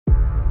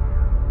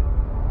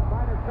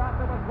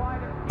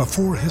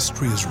Before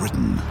history is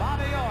written,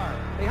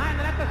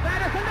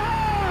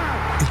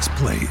 it's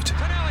played.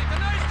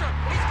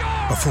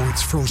 Before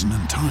it's frozen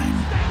in time,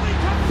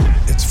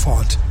 it's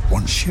fought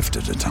one shift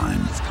at a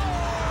time.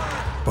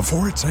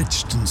 Before it's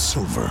etched in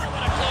silver,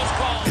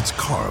 it's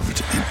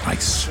carved in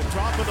ice.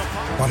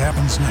 What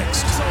happens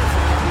next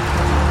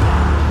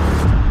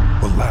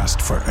will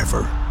last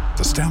forever.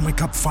 The Stanley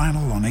Cup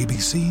Final on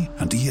ABC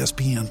and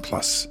ESPN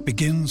Plus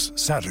begins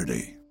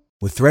Saturday.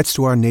 With threats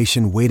to our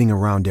nation waiting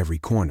around every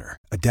corner,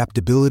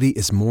 adaptability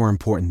is more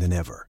important than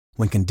ever.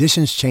 When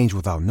conditions change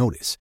without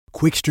notice,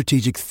 quick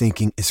strategic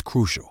thinking is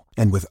crucial.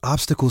 And with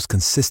obstacles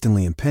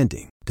consistently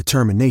impending,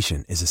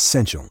 determination is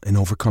essential in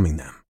overcoming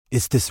them.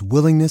 It's this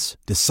willingness,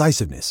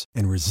 decisiveness,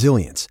 and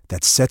resilience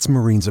that sets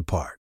Marines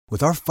apart.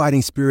 With our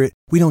fighting spirit,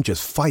 we don't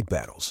just fight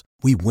battles,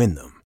 we win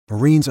them.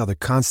 Marines are the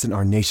constant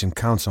our nation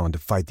counts on to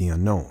fight the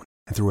unknown.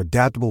 And through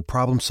adaptable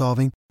problem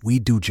solving, we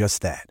do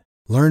just that.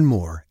 Learn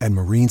more at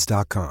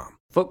marines.com.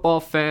 Football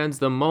fans,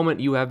 the moment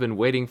you have been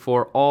waiting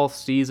for all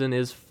season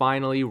is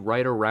finally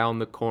right around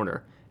the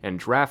corner. And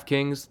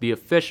DraftKings, the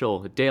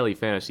official daily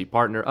fantasy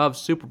partner of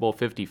Super Bowl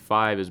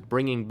 55, is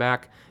bringing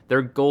back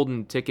their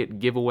golden ticket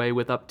giveaway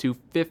with up to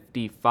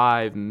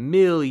 $55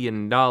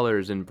 million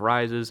in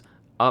prizes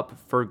up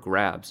for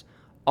grabs.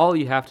 All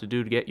you have to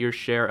do to get your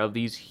share of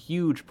these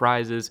huge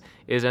prizes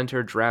is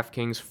enter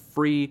DraftKings'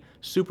 free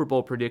Super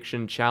Bowl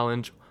prediction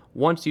challenge.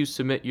 Once you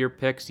submit your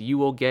picks, you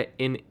will get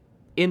an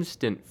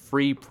instant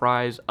free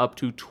prize up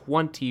to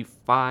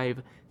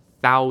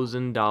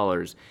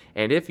 $25,000.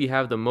 And if you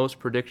have the most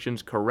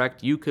predictions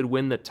correct, you could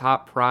win the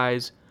top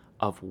prize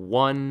of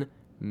 $1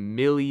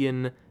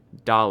 million.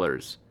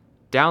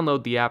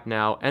 Download the app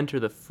now, enter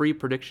the free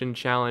prediction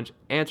challenge,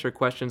 answer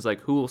questions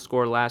like who will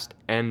score last,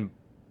 and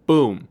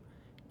boom,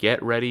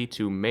 get ready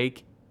to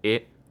make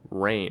it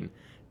rain.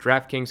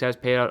 DraftKings has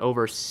paid out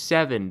over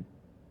 $7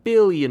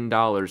 billion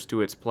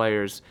to its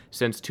players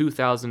since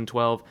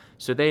 2012,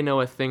 so they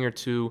know a thing or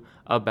two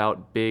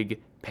about big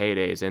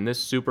paydays, and this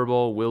Super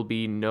Bowl will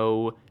be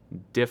no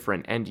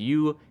different. And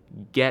you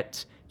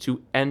get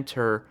to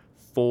enter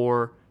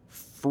for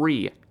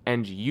free,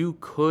 and you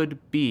could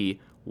be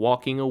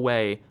walking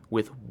away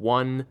with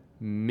 $1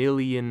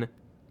 million.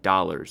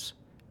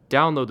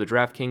 Download the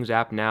DraftKings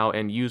app now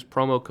and use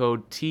promo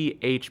code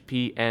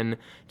THPN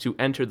to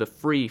enter the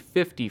free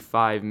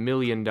 $55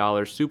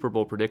 million Super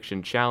Bowl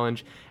prediction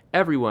challenge.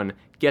 Everyone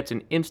gets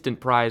an instant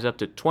prize up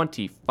to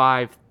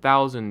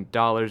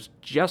 $25,000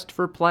 just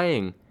for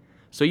playing.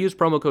 So use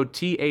promo code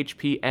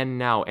THPN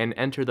now and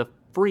enter the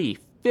free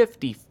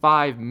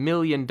 $55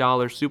 million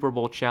Super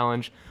Bowl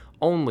challenge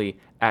only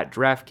at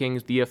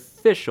DraftKings, the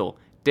official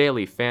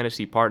daily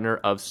fantasy partner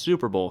of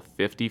Super Bowl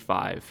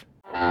 55.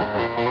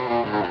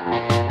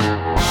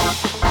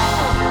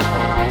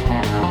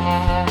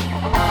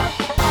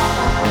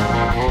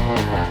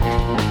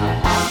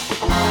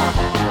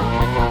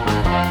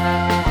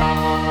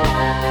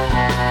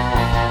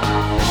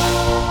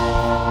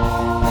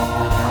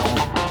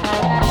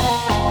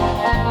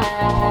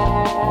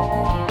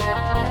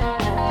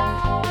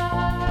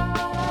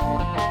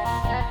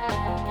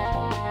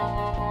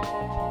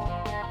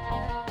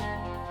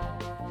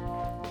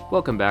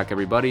 Welcome back,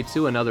 everybody,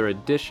 to another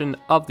edition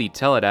of the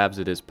Tell It Avs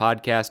It Is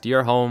podcast,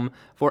 your home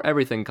for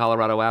everything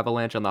Colorado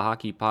Avalanche on the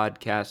Hockey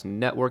Podcast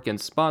Network, and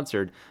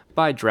sponsored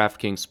by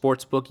DraftKings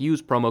Sportsbook. Use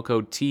promo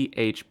code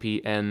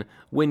THPN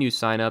when you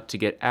sign up to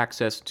get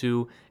access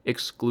to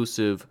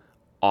exclusive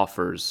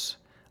offers.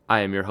 I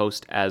am your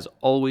host, as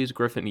always,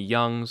 Griffin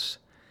Youngs,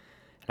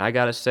 and I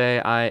gotta say,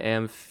 I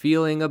am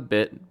feeling a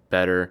bit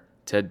better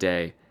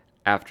today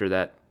after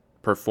that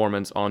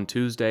performance on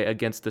Tuesday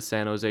against the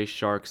San Jose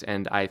Sharks,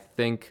 and I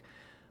think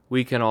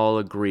we can all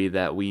agree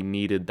that we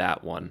needed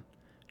that one.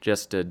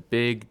 Just a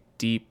big,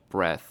 deep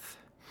breath.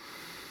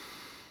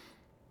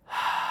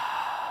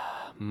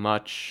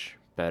 Much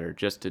better.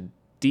 Just a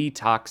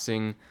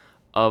detoxing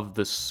of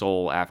the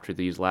soul after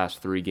these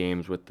last three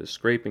games, with the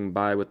scraping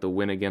by with the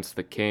win against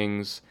the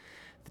Kings,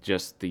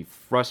 just the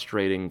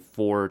frustrating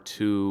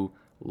 4-2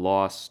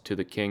 loss to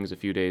the Kings a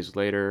few days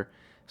later,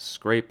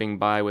 scraping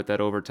by with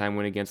that overtime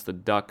win against the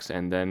Ducks,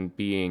 and then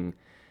being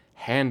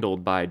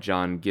handled by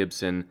John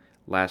Gibson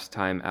last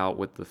time out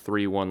with the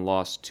 3-1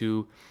 loss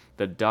to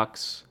the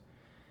Ducks.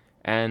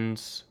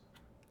 And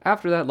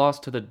after that loss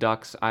to the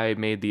Ducks, I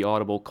made the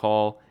audible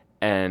call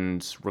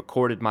and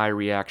recorded my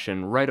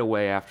reaction right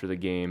away after the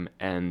game,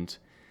 and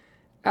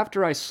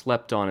after I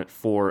slept on it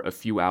for a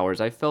few hours,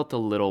 I felt a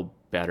little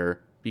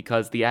better,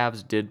 because the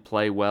Avs did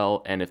play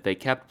well, and if they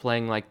kept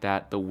playing like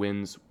that, the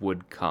wins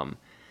would come.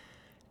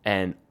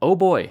 And oh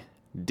boy,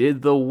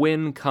 did the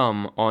win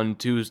come on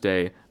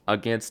Tuesday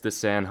against the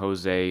San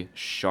Jose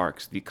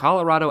Sharks. The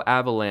Colorado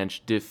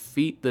Avalanche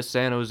defeat the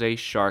San Jose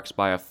Sharks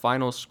by a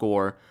final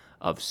score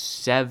of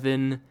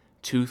 7-3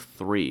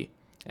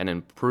 and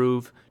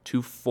improve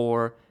to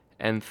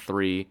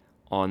 4-3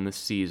 on the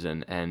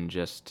season. And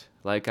just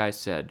like I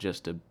said,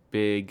 just a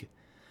big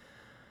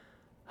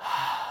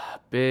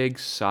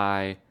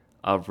sigh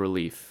of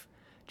relief.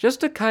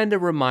 Just a kind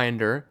of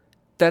reminder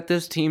that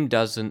this team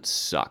doesn't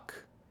suck.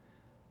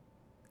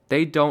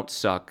 they don't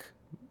suck,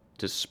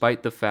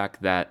 despite the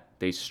fact that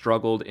they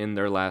struggled in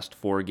their last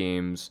 4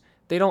 games.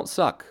 They don't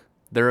suck.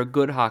 They're a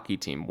good hockey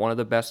team, one of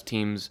the best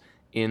teams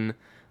in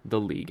the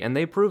league. And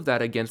they proved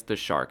that against the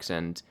Sharks.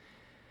 And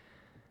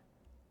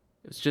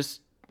it's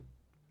just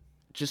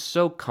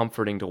so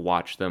comforting to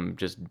watch them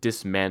just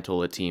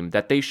dismantle a team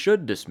that they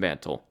should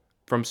dismantle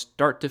from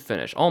start to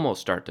finish, almost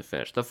start to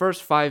finish. The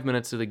first 5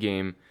 minutes of the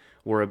game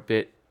were a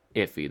bit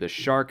iffy. The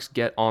Sharks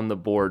get on the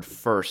board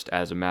first,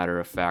 as a matter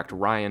of fact.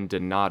 Ryan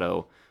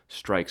Donato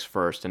strikes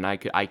first, and I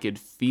could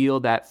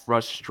feel that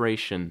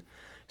frustration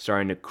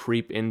starting to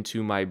creep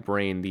into my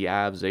brain. The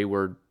Avs,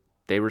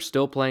 they were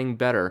still playing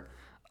better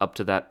up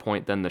to that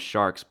point than the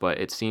Sharks, but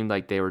it seemed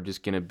like they were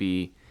just going to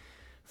be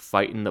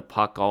fighting the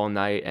puck all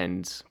night,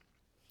 and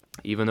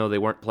even though they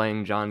weren't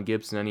playing John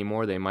Gibson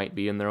anymore, they might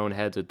be in their own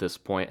heads at this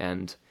point,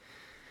 and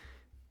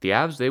the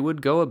Avs, they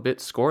would go a bit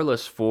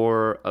scoreless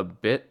for a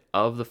bit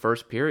of the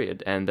first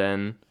period, and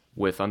then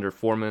with under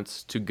 4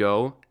 minutes to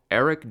go,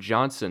 Erik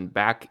Johnson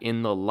back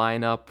in the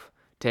lineup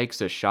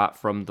takes a shot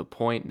from the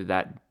point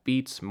that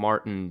beats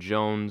Martin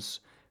Jones.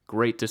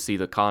 Great to see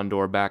the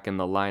Condor back in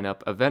the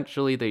lineup.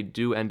 Eventually, they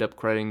do end up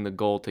crediting the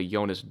goal to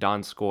Jonas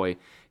Donskoi,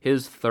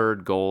 his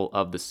 3rd goal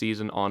of the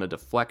season on a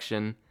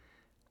deflection.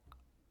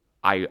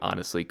 I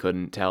honestly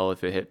couldn't tell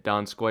if it hit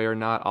Donskoi or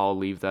not. I'll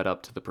leave that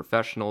up to the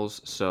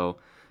professionals. So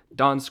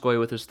Donskoi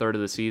with his 3rd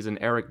of the season.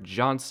 Erik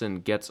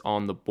Johnson gets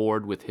on the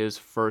board with his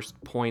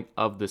first point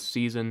of the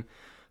season.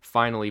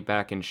 Finally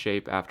back in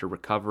shape after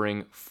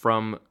recovering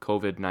from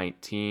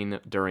COVID-19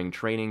 during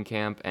training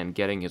camp and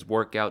getting his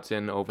workouts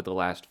in over the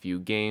last few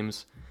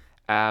games.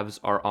 Avs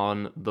are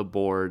on the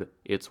board.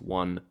 It's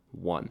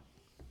 1-1.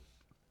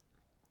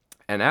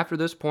 And after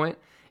this point,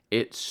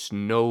 it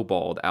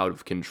snowballed out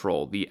of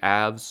control. The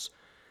Avs,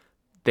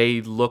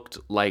 they looked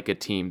like a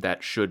team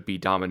that should be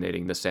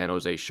dominating the San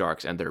Jose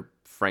Sharks and their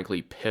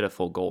frankly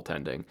pitiful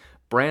goaltending.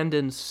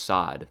 Brandon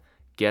Saad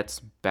gets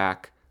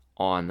back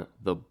on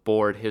the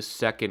board, his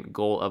 2nd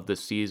goal of the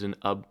season,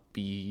 a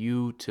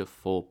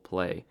beautiful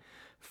play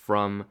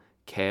from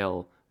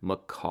Cale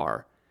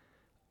Makar.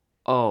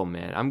 Oh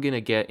man, I'm going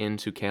to get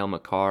into Cale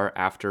Makar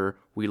after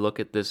we look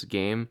at this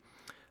game.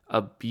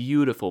 A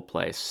beautiful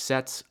play,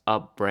 sets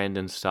up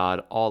Brandon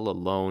Saad all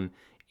alone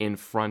in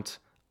front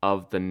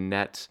of the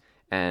net,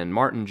 and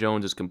Martin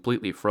Jones is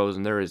completely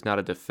frozen. There is not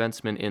a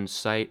defenseman in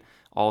sight.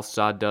 All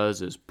Saad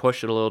does is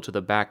push it a little to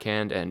the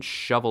backhand and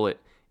shovel it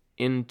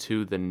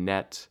into the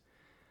net.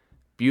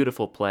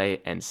 Beautiful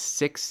play, and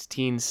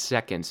 16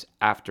 seconds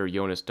after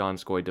Jonas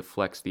Donskoi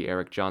deflects the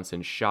Erik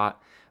Johnson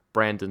shot,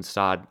 Brandon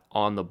Saad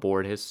on the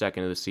board, his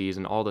 2nd of the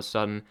season. All of a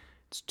sudden,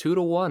 it's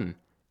 2-1,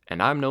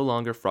 and I'm no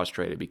longer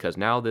frustrated because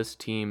now this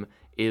team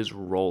is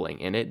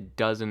rolling, and it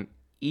doesn't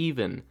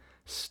even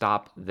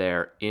stop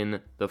there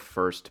in the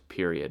first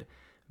period.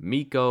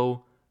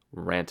 Mikko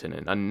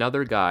Rantanen,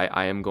 another guy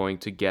I am going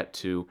to get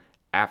to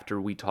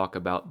after we talk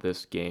about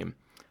this game.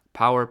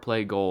 Power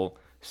play goal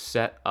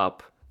set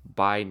up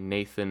by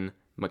Nathan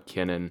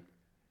MacKinnon.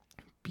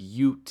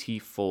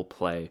 Beautiful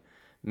play.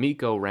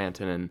 Mikko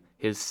Rantanen,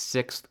 his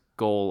 6th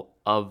goal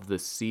of the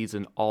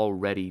season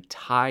already,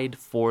 tied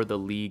for the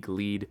league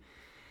lead.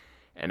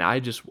 And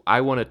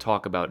I want to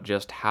talk about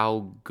just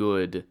how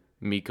good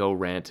Mikko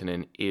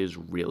Rantanen is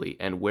really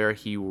and where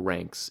he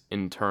ranks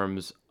in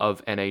terms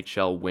of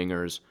NHL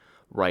wingers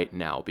right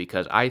now,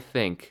 because I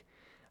think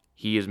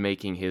he is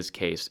making his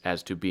case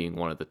as to being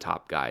one of the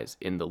top guys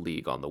in the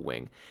league on the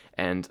wing.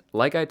 And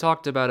like I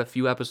talked about a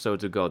few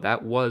episodes ago,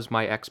 that was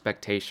my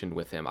expectation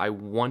with him. I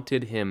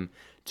wanted him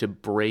to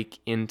break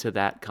into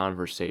that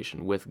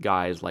conversation with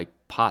guys like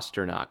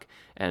Pasternak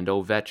and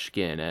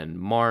Ovechkin and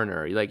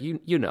Marner, like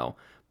you know,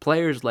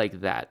 players like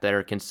that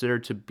are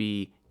considered to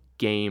be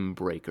game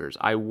breakers.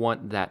 I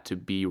want that to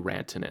be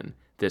Rantanen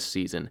this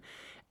season.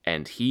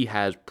 And he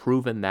has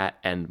proven that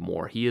and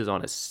more. He is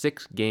on a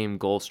 6-game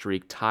goal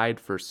streak, tied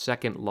for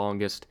 2nd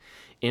longest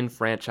in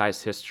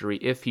franchise history.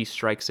 If he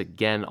strikes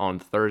again on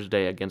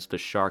Thursday against the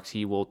Sharks,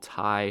 he will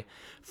tie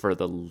for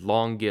the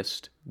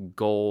longest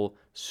goal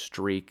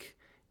streak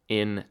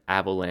in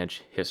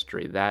Avalanche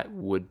history. That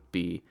would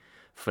be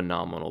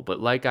phenomenal. But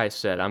like I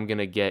said, I'm going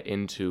to get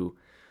into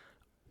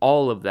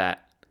all of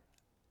that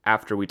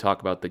after we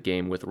talk about the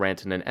game with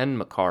Rantanen and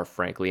Makar,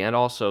 frankly, and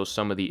also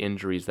some of the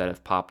injuries that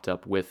have popped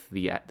up with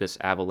this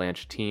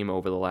Avalanche team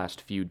over the last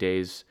few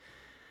days.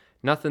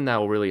 Nothing that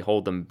will really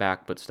hold them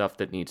back, but stuff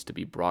that needs to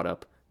be brought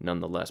up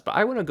nonetheless. But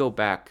I want to go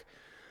back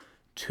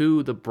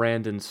to the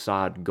Brandon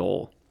Saad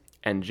goal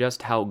and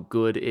just how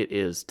good it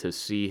is to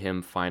see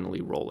him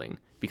finally rolling.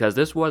 Because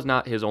this was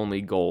not his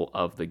only goal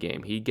of the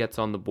game. He gets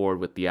on the board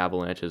with the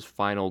Avalanche's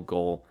final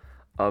goal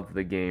of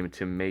the game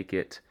to make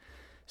it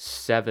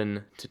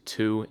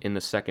 7-2 in the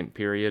second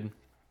period.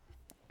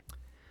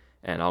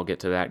 And I'll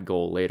get to that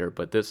goal later,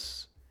 but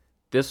this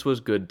was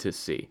good to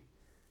see.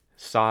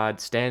 Saad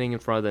standing in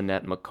front of the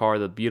net, Makar,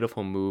 the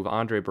beautiful move,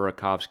 Andrei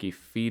Burakovsky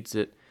feeds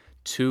it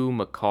to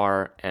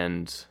Makar,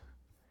 and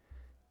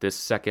this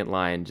second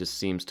line just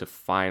seems to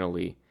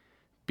finally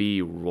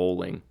be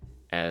rolling.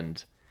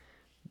 And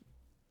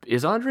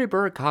Is Andre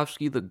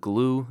Burakovsky the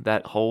glue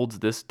that holds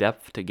this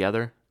depth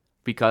together?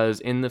 Because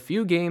in the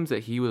few games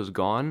that he was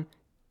gone,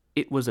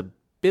 it was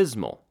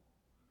abysmal.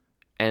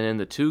 And in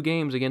the 2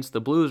 games against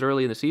the Blues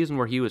early in the season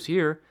where he was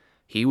here,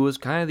 he was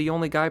kind of the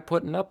only guy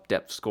putting up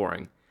depth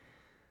scoring.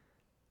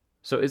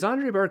 So is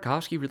Andre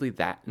Burakovsky really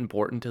that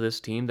important to this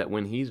team that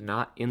when he's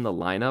not in the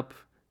lineup,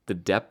 the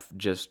depth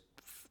just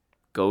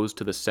goes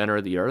to the center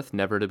of the earth,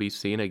 never to be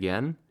seen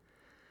again?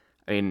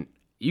 I mean,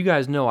 you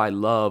guys know I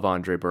love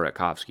Andre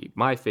Burakovsky,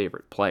 my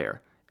favorite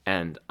player,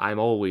 and I'm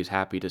always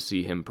happy to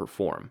see him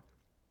perform.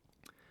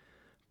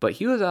 But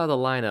he was out of the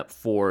lineup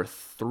for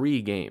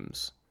 3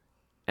 games.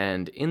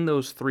 And in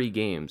those 3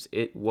 games,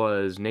 it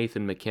was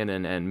Nathan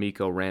MacKinnon and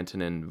Mikko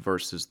Rantanen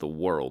versus the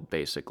world,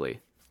 basically,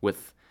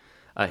 with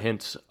a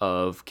hint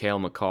of Cale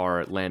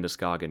Makar,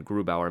 Landeskog, and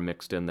Grubauer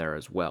mixed in there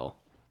as well.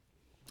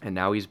 And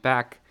now he's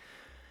back.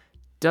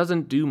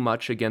 Doesn't do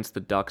much against the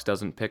Ducks,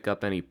 doesn't pick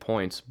up any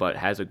points, but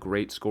has a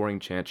great scoring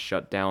chance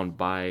shut down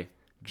by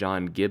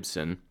John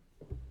Gibson.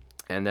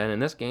 And then in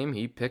this game,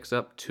 he picks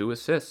up 2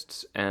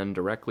 assists and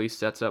directly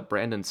sets up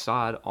Brandon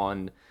Saad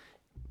on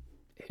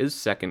his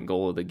second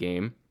goal of the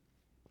game.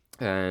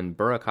 And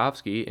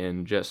Burakovsky,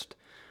 in just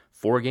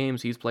 4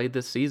 games he's played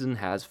this season,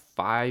 has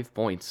 5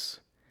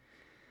 points.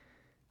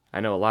 I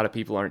know a lot of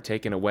people aren't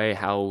taking away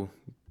how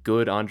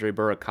good Andre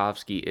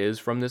Burakovsky is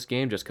from this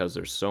game just because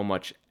there's so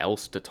much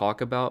else to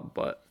talk about,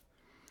 but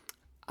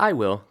I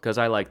will because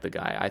I like the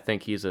guy. I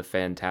think he's a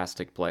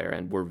fantastic player,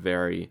 and we're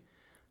very,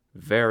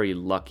 very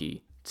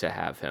lucky to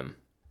have him.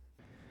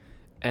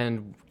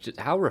 And just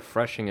how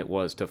refreshing it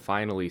was to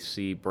finally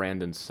see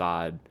Brandon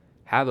Saad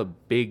have a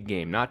big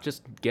game, not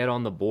just get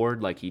on the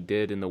board like he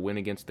did in the win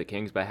against the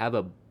Kings, but have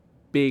a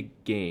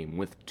big game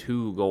with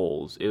 2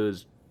 goals.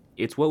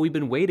 It's what we've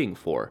been waiting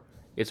for.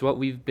 It's what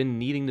we've been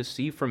needing to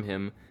see from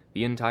him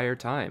the entire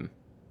time.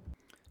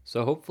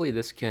 So hopefully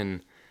this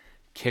can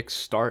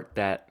kickstart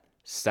that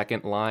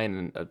second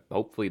line and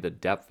hopefully the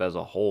depth as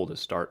a whole to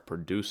start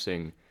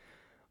producing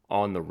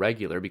on the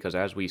regular, because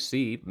as we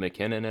see,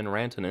 MacKinnon and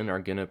Rantanen are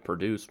going to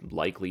produce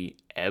likely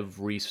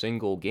every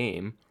single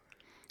game.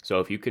 So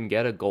if you can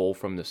get a goal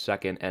from the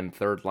second and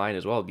third line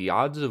as well, the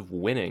odds of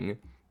winning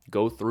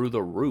go through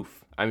the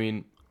roof. I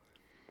mean,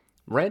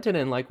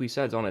 Rantanen, like we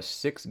said, is on a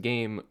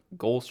 6-game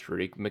goal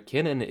streak.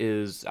 MacKinnon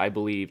is, I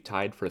believe,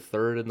 tied for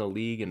 3rd in the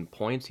league in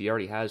points. He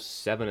already has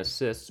 7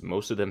 assists.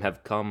 Most of them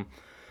have come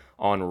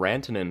on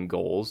Rantanen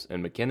goals,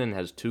 and MacKinnon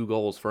has 2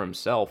 goals for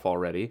himself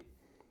already.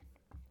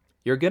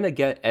 You're going to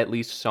get at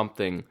least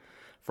something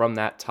from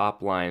that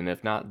top line,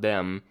 if not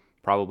them,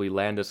 probably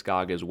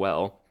Landeskog as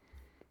well,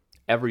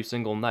 every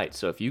single night.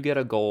 So if you get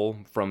a goal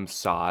from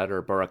Saad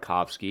or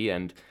Burakovsky,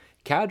 and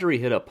Kadri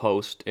hit a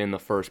post in the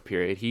first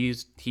period,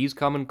 he's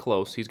coming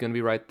close. He's going to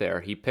be right there.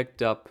 He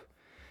picked up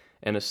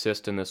an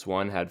assist in this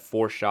one, had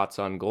 4 shots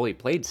on goal. He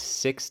played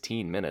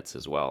 16 minutes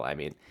as well. I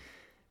mean,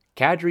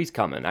 Kadri's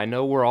coming. I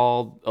know we're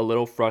all a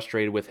little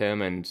frustrated with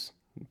him, and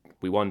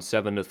we won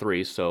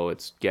 7-3, so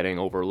it's getting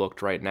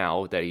overlooked right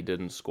now that he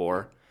didn't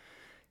score.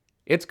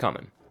 It's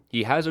coming.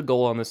 He has a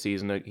goal on the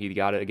season. He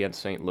got it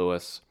against St.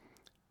 Louis.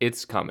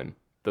 It's coming.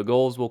 The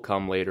goals will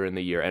come later in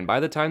the year, and by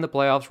the time the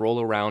playoffs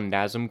roll around,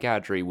 Nazem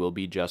Kadri will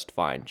be just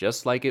fine,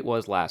 just like it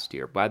was last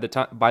year. By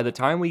the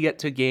time we get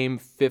to game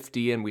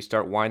 50 and we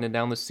start winding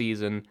down the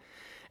season,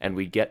 and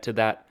we get to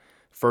that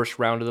first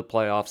round of the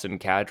playoffs and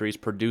Kadri's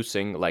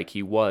producing like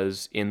he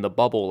was in the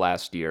bubble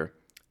last year,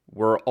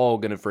 we're all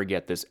going to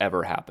forget this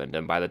ever happened.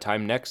 And by the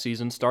time next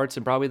season starts,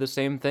 and probably the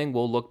same thing,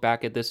 we'll look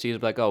back at this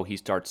season like, oh, he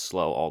starts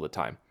slow all the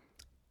time.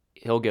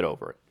 He'll get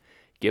over it.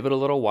 Give it a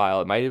little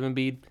while. It might even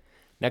be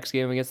next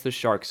game against the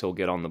Sharks, he'll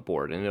get on the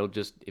board. And it'll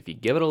just, if you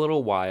give it a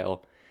little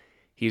while,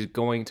 he's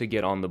going to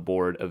get on the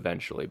board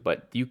eventually.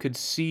 But you could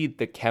see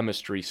the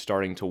chemistry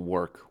starting to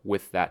work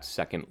with that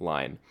second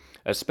line,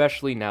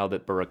 especially now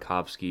that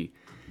Burakovsky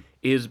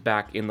is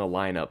back in the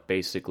lineup,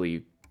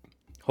 basically,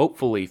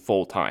 hopefully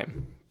full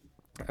time.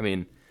 I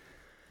mean,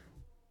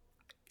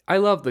 I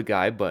love the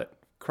guy, but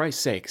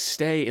Christ's sake,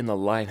 stay in the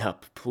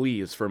lineup,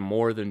 please, for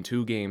more than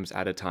 2 games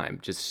at a time.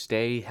 Just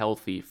stay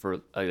healthy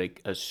for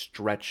a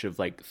stretch of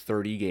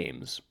 30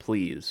 games,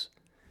 please.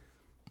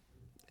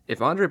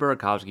 If Andre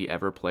Burakovsky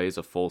ever plays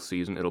a full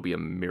season, it'll be a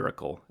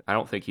miracle. I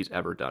don't think he's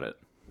ever done it.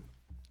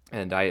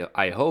 And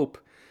I hope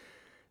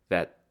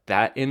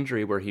that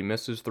injury where he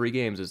misses 3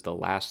 games is the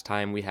last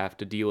time we have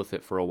to deal with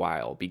it for a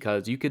while,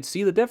 because you could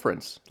see the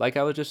difference. Like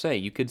I was just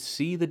saying, you could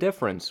see the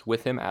difference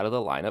with him out of the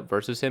lineup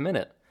versus him in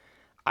it.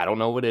 I don't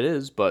know what it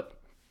is, but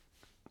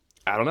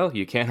I don't know.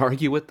 You can't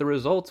argue with the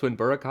results when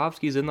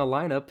Burakovsky's in the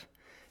lineup.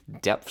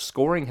 Depth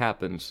scoring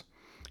happens.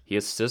 He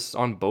assists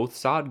on both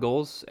Saad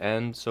goals,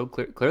 and so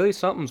clearly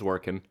something's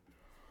working.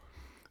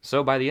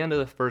 So by the end of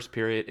the first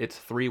period, it's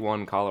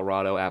 3-1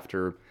 Colorado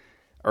after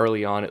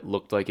early on it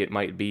looked like it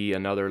might be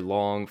another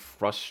long,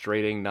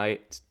 frustrating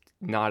night.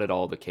 not at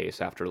all the case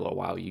after a little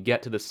while. You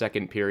get to the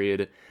second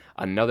period,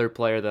 another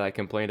player that I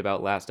complained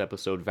about last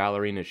episode,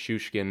 Valeri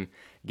Nichushkin,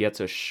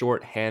 gets a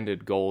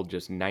short-handed goal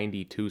just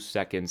 92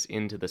 seconds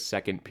into the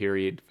second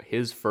period.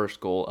 His first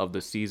goal of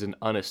the season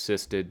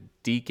unassisted,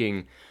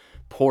 deking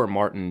poor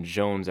Martin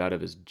Jones out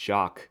of his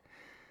jock.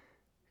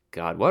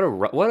 God, what a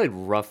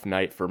rough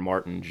night for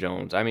Martin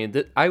Jones. I mean,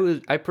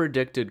 I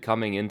predicted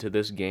coming into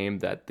this game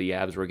that the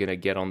Avs were going to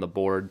get on the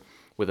board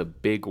with a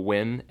big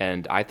win,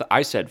 and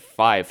I said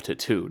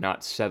 5-2,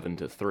 not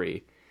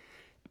 7-3,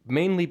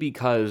 mainly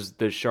because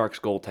the Sharks'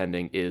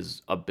 goaltending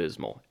is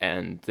abysmal,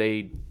 and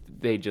they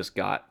just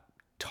got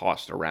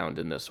tossed around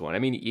in this one. I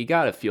mean, you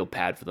got to feel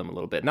bad for them a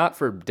little bit, not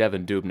for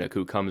Devan Dubnyk,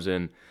 who comes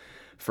in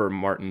for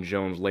Martin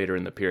Jones later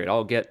in the period.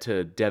 I'll get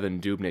to Devan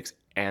Dubnyk's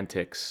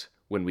antics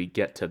when we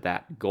get to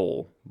that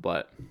goal,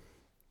 but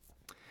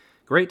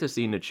great to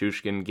see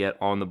Nichushkin get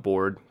on the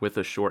board with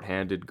a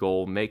shorthanded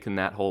goal, making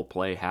that whole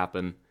play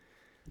happen.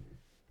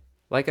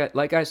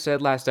 Like I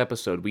said last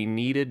episode, we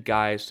needed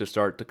guys to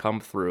start to come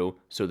through,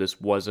 so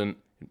this wasn't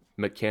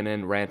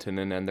McKinnon,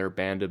 Rantanen, and their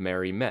band of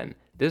merry men.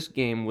 This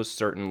game was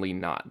certainly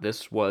not.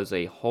 This was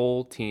a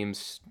whole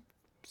team's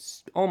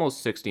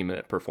almost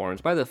 60-minute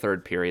performance. By the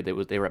third period, they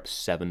were up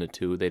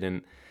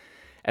 7-2.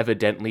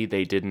 Evidently,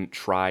 they didn't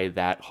try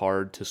that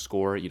hard to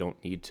score. You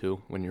don't need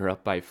to when you're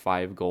up by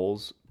 5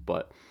 goals,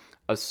 but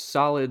a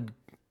solid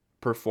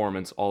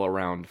performance all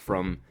around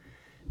from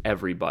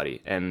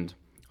everybody, and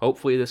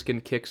hopefully this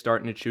can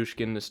kickstart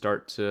Nichushkin to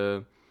start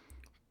to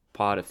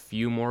pot a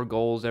few more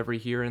goals every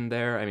here and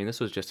there. I mean, this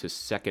was just his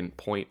second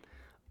point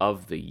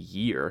of the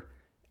year.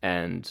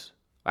 And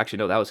actually,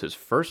 no, that was his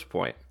first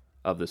point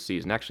of the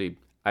season. Actually,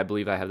 I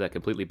believe I have that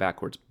completely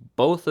backwards.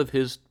 Both of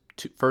his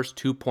first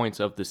 2 points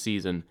of the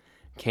season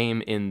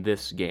came in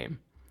this game.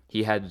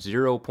 He had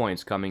 0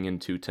 points coming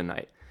into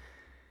tonight.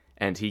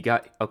 And he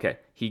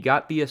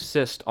got the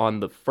assist on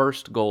the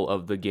first goal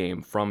of the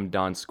game from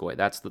Donskoy.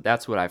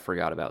 That's what I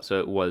forgot about. So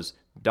it was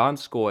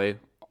Donskoy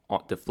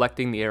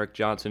deflecting the Erik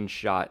Johnson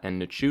shot,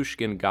 and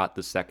Nichushkin got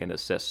the second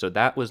assist. So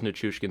that was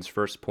Nichushkin's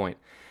first point.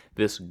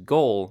 This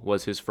goal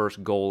was his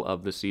first goal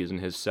of the season,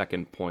 his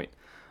second point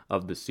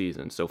of the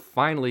season. So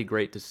finally,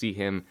 great to see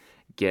him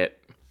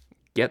get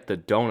the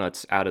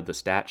donuts out of the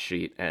stat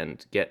sheet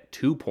and get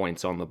 2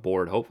 points on the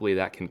board. Hopefully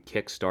that can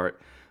kickstart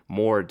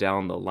more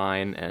down the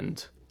line,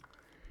 and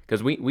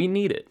because we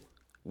need it.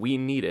 We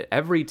need it.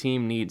 Every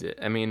team needs it.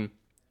 I mean,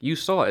 you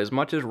saw as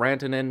much as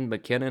Rantanen,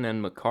 McKinnon,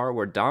 and Makar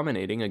were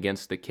dominating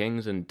against the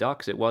Kings and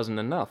Ducks, it wasn't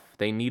enough.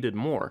 They needed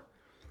more.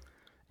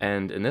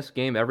 And in this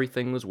game,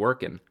 everything was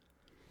working.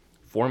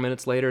 4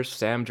 minutes later,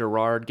 Sam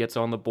Girard gets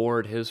on the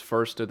board, his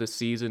first of the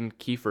season.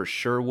 Kiefer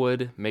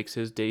Sherwood makes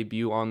his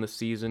debut on the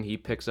season. He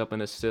picks up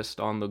an assist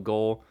on the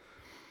goal.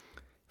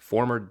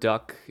 Former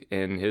Duck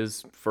in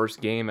his first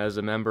game as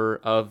a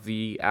member of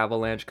the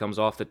Avalanche comes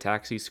off the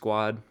taxi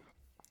squad.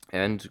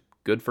 And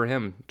good for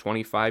him,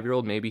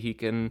 25-year-old. Maybe he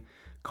can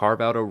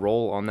carve out a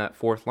role on that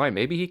fourth line.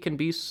 Maybe he can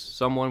be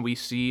someone we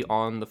see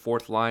on the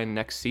fourth line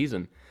next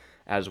season,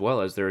 as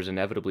well, as there is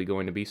inevitably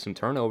going to be some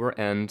turnover.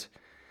 And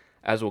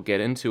as we'll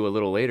get into a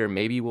little later,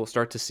 maybe we'll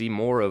start to see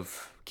more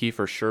of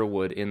Kiefer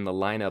Sherwood in the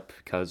lineup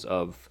because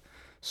of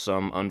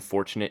some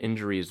unfortunate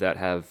injuries that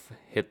have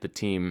hit the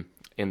team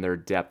in their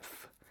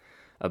depth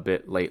a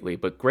bit lately.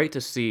 But great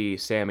to see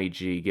Sammy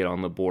G get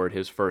on the board,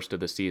 his first of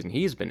the season.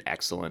 He's been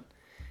excellent.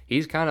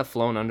 He's kind of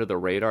flown under the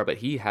radar, but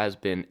he has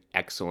been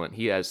excellent.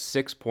 He has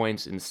 6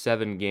 points in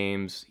 7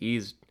 games.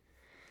 He's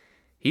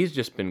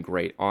just been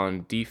great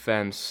on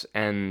defense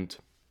and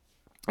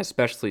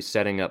especially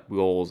setting up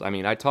goals. I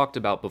mean, I talked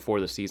about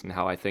before the season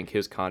how I think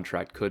his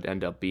contract could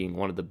end up being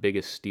one of the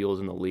biggest steals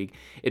in the league.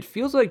 It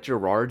feels like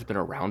Girard's been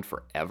around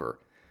forever,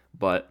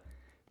 but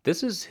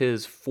this is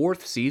his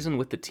 4th season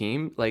with the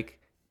team. Like,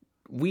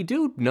 we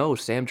do know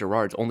Sam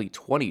Girard's only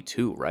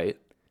 22, right?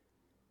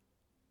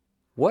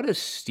 What a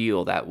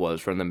steal that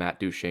was from the Matt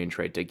Duchene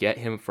trade to get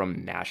him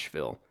from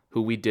Nashville,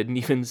 who we didn't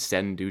even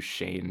send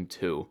Duchene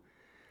to.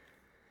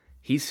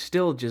 He's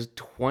still just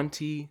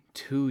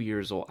 22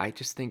 years old. I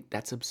just think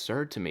that's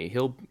absurd to me.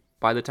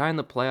 By the time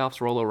the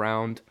playoffs roll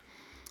around,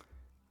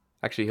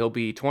 actually he'll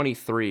be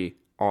 23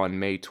 on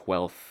May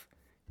 12th.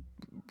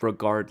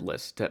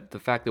 Regardless, the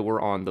fact that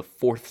we're on the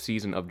 4th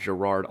season of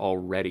Girard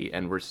already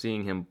and we're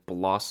seeing him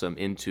blossom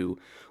into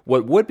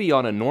what would be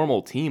on a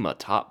normal team a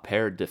top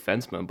paired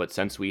defenseman, but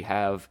since we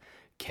have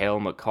Cale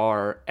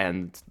Makar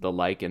and the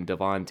like and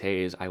Devon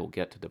Toews, I will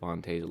get to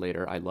Devon Toews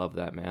later. I love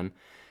that man.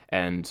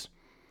 And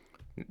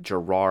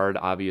Girard,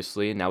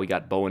 obviously. Now we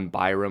got Bowen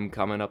Byram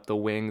coming up the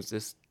wings.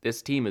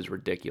 This team is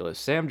ridiculous.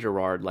 Sam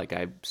Girard, like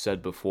I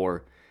said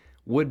before,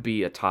 would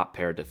be a top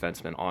pair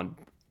defenseman on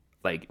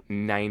like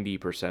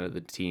 90% of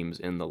the teams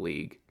in the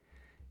league.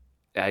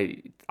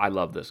 I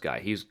love this guy.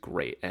 He's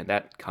great, and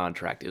that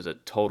contract is a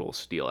total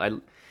steal.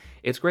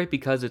 It's great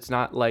because it's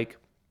not like,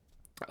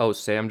 oh,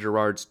 Sam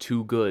Girard's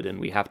too good and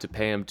we have to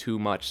pay him too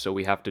much, so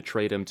we have to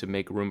trade him to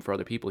make room for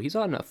other people. He's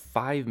on a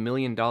 $5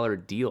 million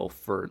deal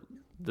for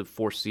the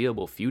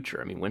foreseeable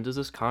future. I mean, when does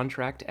this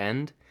contract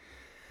end?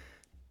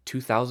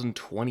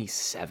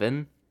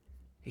 2027?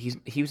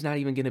 He was not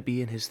even going to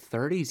be in his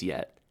 30s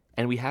yet,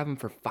 and we have him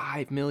for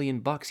 $5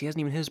 million. He hasn't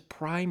even hit his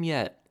prime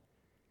yet.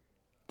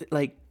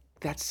 Like,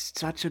 that's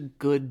such a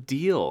good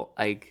deal.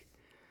 Like,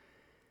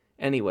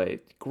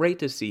 anyway, great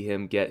to see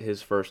him get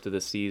his first of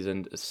the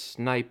season,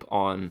 snipe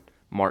on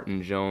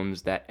Martin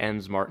Jones. That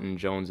ends Martin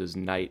Jones's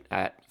night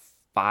at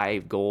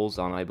 5 goals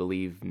on, I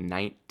believe,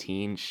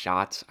 19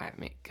 shots. I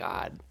mean,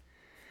 God,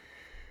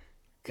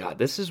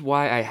 this is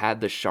why I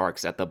had the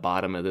Sharks at the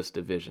bottom of this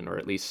division, or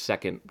at least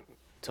second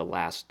to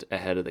last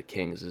ahead of the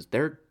Kings, is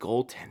their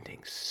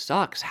goaltending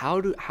sucks.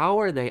 How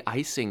are they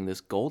icing this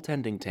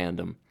goaltending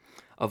tandem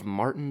of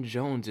Martin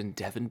Jones and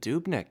Devan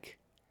Dubnyk?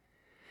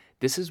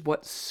 This is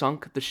what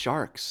sunk the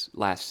Sharks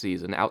last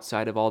season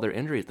outside of all their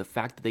injuries, the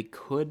fact that they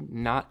could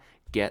not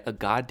get a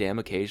goddamn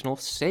occasional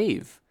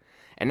save.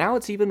 And now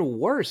it's even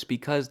worse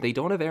because they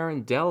don't have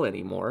Aaron Dell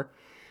anymore.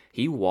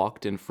 He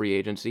walked in free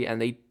agency,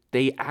 and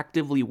they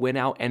actively went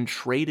out and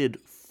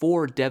traded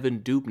for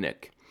Devan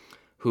Dubnyk,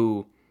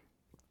 who,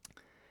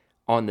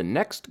 on the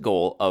next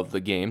goal of the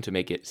game to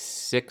make it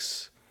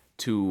 6-2,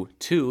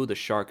 the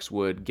Sharks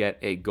would get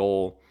a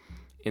goal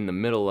in the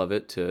middle of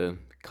it to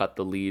cut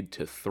the lead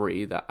to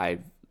 3 that I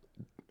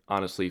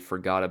honestly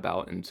forgot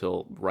about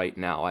until right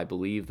now. I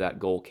believe that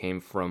goal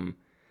came from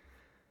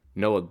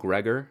Noah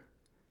Gregor.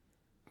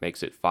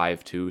 Makes it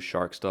 5-2.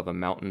 Sharks still have a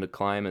mountain to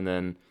climb. And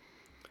then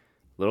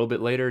a little bit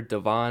later,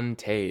 Devon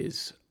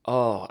Toews.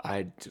 Oh,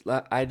 I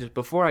just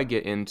before I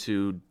get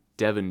into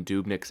Devan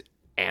Dubnyk's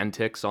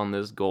antics on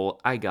this goal,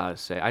 I gotta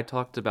say, I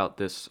talked about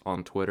this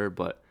on Twitter,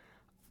 but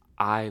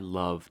I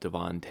love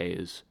Devon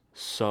Toews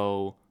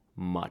so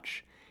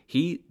much.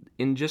 He,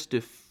 in just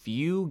a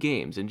few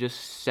games, in just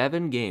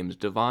 7 games,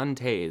 Devon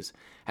Toews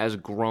has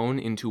grown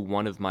into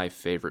one of my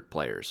favorite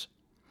players.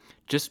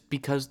 Just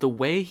because the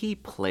way he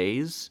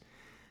plays,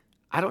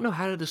 I don't know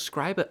how to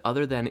describe it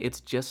other than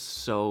it's just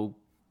so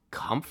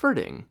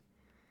comforting.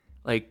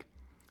 Like,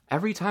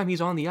 every time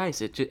he's on the ice,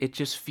 it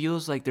just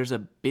feels like there's a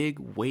big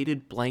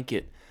weighted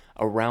blanket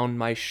around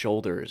my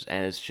shoulders,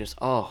 and it's just,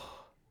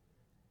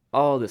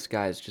 this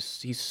guy's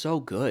just, he's so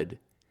good.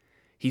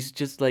 He's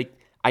just like,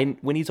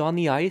 when he's on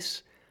the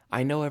ice,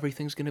 I know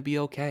everything's going to be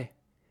okay.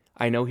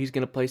 I know he's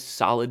going to play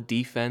solid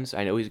defense.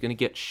 I know he's going to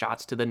get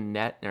shots to the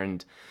net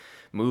and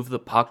move the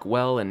puck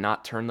well and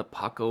not turn the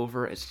puck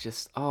over. It's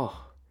just,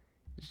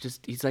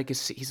 he's like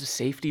he's a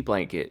safety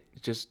blanket.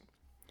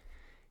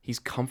 He's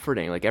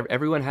comforting. Like,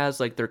 everyone has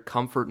like their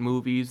comfort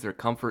movies, their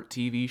comfort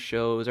TV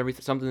shows,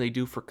 something they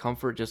do for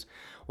comfort. Just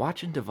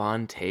watching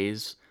Devon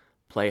Toews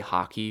play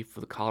hockey for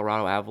the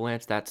Colorado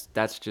Avalanche,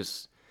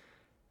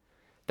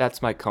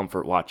 that's my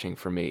comfort watching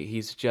for me.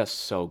 He's just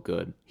so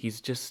good.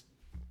 He's just,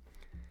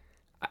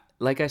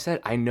 like I said,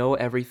 I know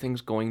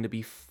everything's going to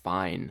be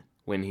fine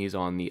when he's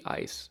on the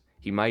ice.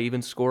 He might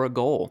even score a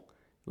goal.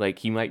 Like,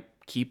 he might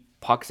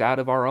keep pucks out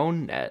of our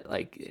own net.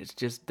 Like, it's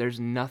just, there's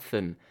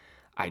nothing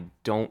I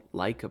don't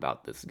like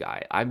about this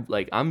guy.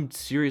 I'm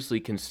seriously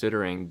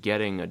considering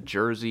getting a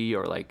jersey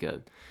or like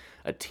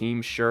a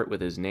team shirt with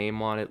his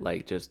name on it.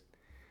 Like, just,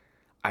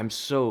 I'm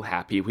so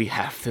happy we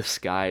have this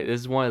guy.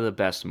 This is one of the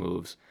best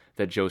moves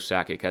that Joe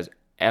Sakic has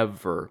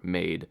ever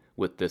made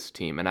with this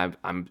team. And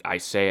I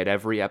say it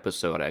every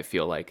episode, I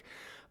feel like,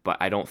 but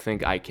I don't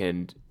think I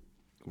can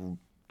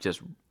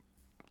just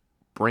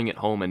bring it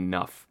home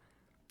enough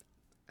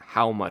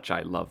how much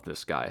I love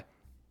this guy.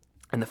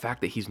 And the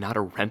fact that he's not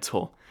a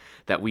rental,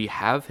 that we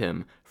have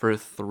him for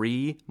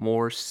 3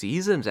 more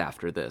seasons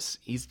after this.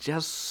 He's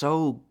just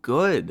so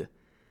good.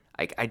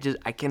 I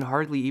can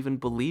hardly even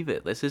believe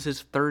it. This is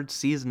his 3rd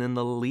season in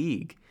the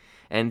league,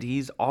 and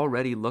he's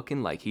already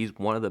looking like he's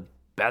one of the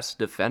best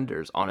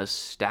defenders on a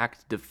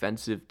stacked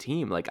defensive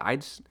team. Like,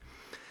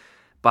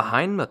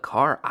 behind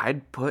Makar,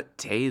 I'd put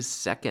Toews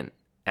second.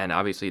 And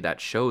obviously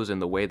that shows in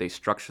the way they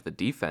structure the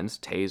defense.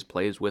 Toews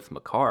plays with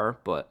Makar,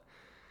 but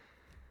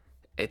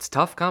it's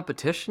tough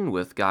competition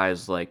with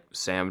guys like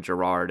Sam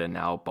Girard and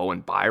now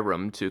Bowen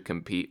Byram to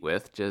compete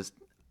with.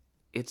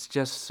 It's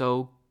just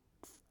so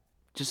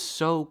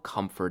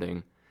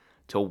comforting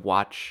to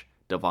watch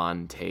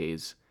Devon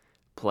Toews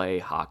play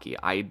hockey.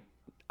 I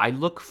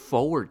look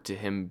forward to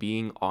him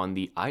being on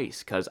the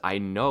ice because I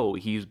know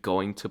he's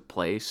going to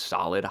play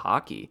solid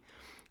hockey.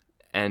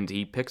 And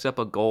he picks up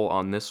a goal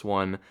on this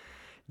one.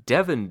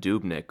 Devan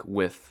Dubnyk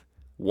with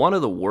one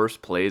of the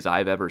worst plays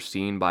I've ever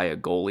seen by a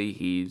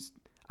goalie.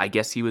 I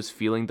guess he was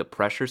feeling the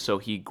pressure, so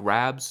he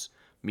grabs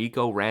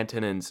Mikko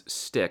Rantanen's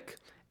stick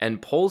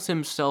and pulls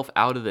himself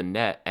out of the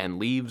net and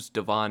leaves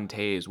Devon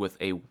Toews with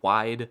a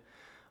wide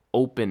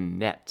open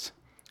net.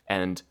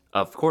 And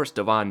of course,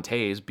 Devon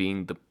Toews,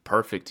 being the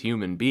perfect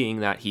human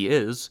being that he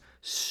is,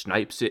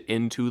 snipes it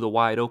into the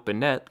wide open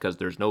net because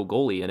there's no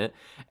goalie in it.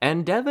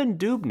 And Devan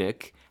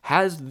Dubnyk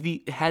has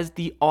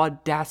the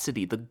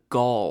audacity, the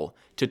gall,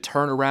 to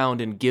turn around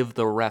and give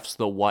the refs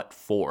the what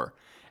for.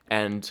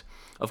 And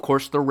of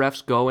course, the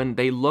refs go and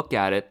they look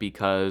at it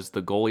because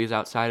the goalie is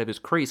outside of his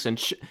crease.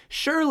 And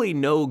surely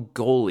no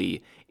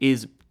goalie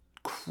is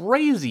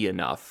crazy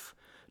enough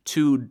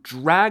to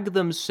drag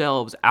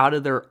themselves out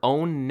of their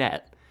own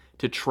net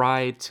to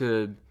try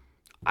to,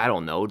 I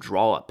don't know,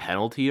 draw a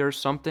penalty or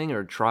something,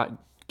 or try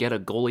get a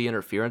goalie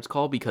interference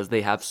call because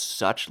they have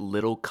such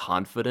little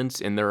confidence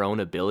in their own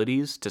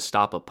abilities to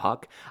stop a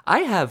puck. I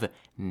have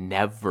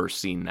never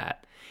seen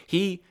that.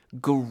 He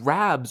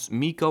grabs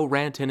Mikko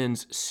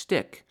Rantanen's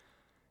stick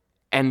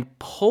and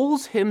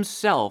pulls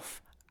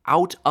himself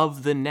out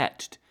of the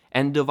net,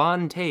 and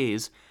Devon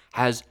Toews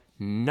has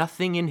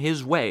nothing in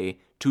his way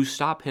to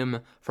stop him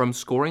from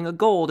scoring a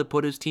goal to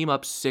put his team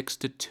up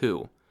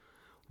 6-2.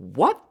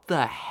 What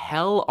the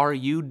hell are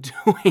you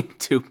doing,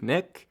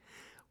 Dubnyk?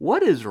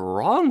 What is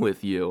wrong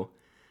with you?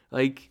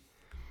 And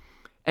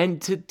then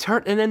to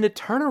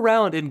turn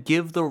around and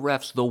give the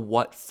refs the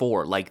what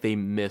for, like they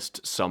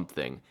missed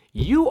something.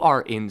 You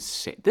are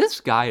insane.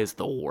 This guy is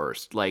the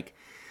worst. Devan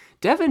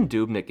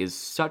Dubnyk is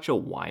such a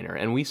whiner,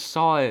 and we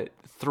saw it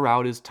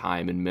throughout his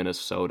time in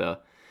Minnesota.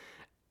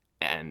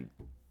 And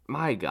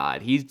my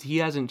God, he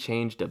hasn't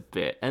changed a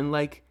bit. And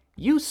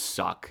you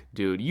suck,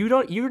 dude.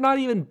 You're not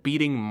even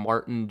beating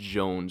Martin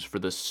Jones for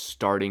the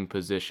starting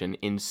position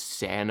in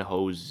San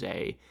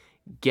Jose.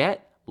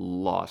 Get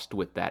lost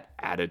with that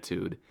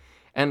attitude.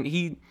 And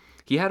he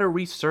had a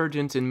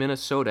resurgence in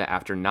Minnesota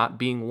after not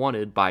being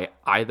wanted by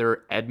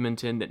either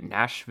Edmonton,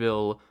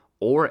 Nashville,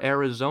 or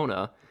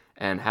Arizona,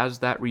 and has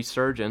that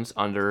resurgence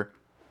under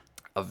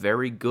a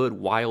very good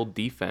Wild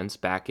defense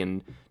back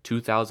in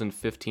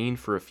 2015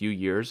 for a few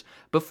years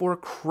before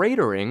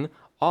cratering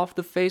off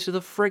the face of the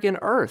friggin'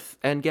 earth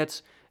and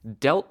gets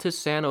dealt to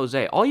San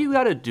Jose. All you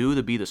gotta do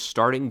to be the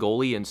starting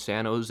goalie in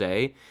San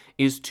Jose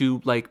is to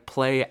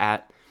play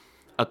at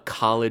a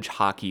college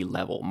hockey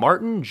level.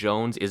 Martin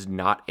Jones is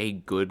not a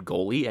good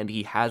goalie, and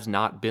he has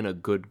not been a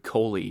good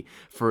goalie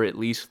for at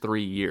least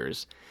 3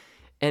 years.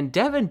 And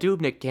Devan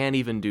Dubnyk can't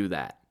even do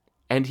that.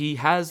 And he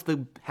has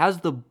the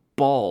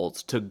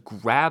balls to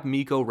grab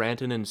Mikko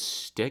Rantanen's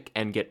stick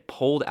and get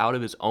pulled out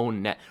of his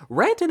own net.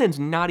 Rantanen's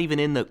not even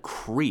in the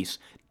crease.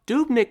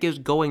 Dubnyk is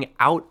going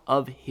out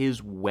of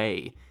his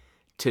way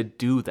to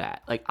do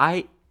that.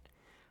 I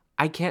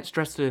can't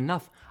stress it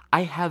enough.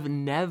 I have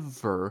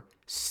never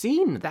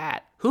seen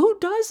that. Who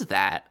does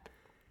that?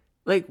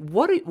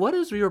 What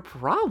is your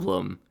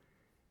problem?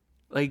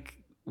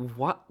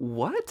 What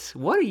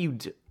are you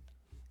do?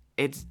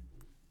 It's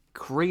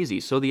crazy.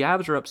 So the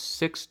Avs are up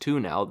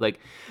 6-2 now. The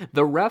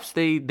refs,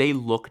 they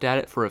looked at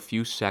it for a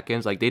few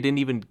seconds. They didn't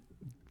even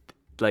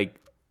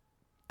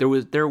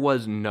there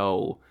was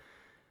no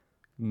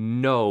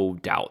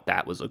doubt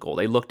that was a goal.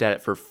 They looked at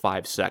it for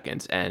 5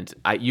 seconds, and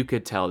you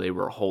could tell they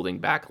were holding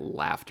back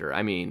laughter.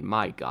 I mean,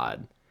 my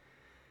God,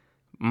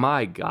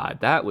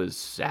 that was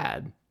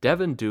sad.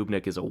 Devan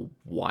Dubnyk is a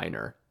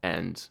whiner,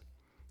 and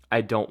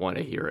I don't want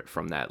to hear it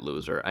from that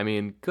loser. I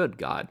mean, good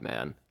God,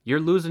 man. You're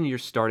losing your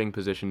starting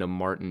position to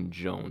Martin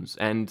Jones.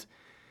 And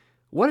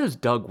what is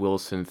Doug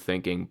Wilson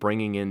thinking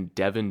bringing in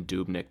Devan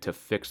Dubnyk to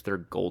fix their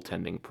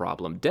goaltending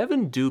problem?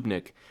 Devan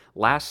Dubnyk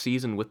last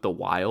season with the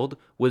Wild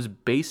was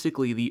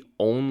basically the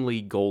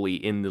only goalie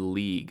in the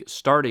league,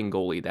 starting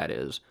goalie that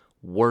is,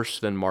 worse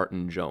than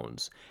Martin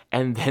Jones.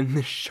 And then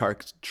the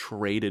Sharks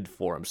traded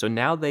for him. So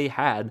now they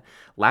had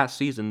last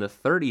season the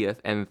 30th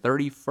and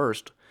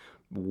 31st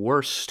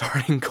worst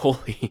starting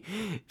goalie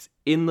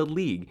in the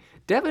league.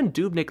 Devan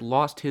Dubnyk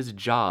lost his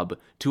job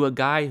to a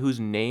guy whose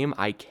name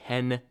I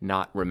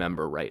cannot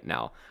remember right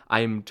now.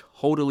 I'm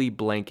totally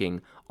blanking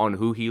on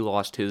who he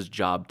lost his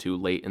job to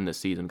late in the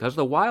season, because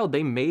the Wild,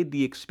 they made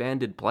the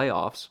expanded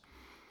playoffs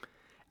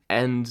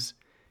and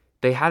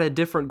they had a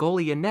different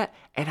goalie in net,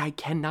 and I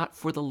cannot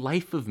for the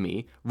life of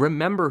me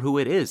remember who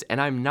it is, and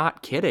I'm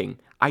not kidding.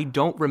 I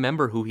don't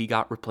remember who he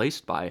got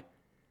replaced by.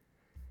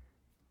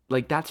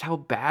 That's how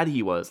bad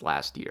he was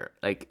last year.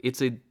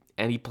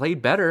 And he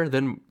played better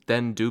than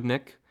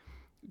Dubnyk.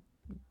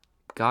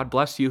 God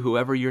bless you,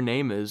 whoever your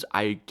name is.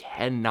 I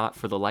cannot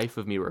for the life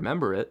of me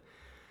remember it.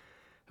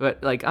 But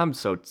I'm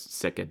so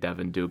sick of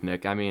Devan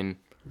Dubnyk. I mean,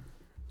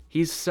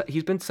 he's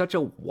been such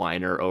a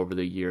whiner over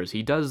the years.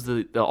 He does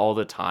the all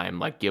the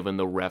time, giving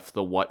the ref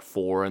the what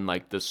for, and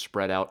the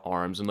spread out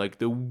arms, and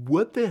the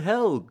what the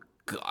hell,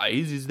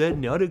 guys, is that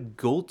not a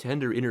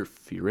goaltender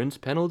interference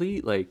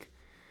penalty?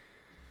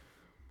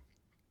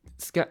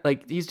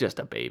 He's just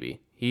a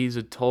baby. He's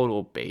a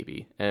total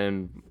baby,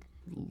 and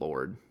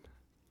Lord.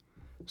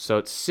 So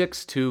it's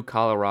 6-2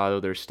 Colorado.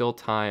 There's still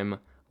time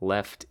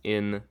left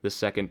in the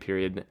second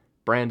period.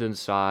 Brandon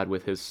Saad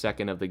with his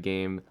second of the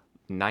game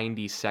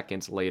 90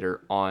 seconds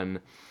later on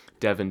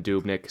Devan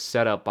Dubnyk,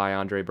 set up by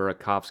Andrei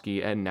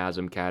Burakovsky and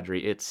Nazem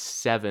Kadri. It's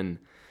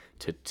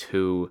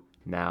 7-2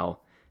 now.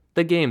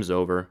 The game's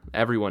over.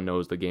 Everyone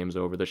knows the game's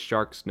over. The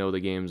Sharks know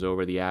the game's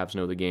over. The Avs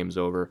know the game's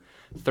over.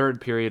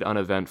 Third period,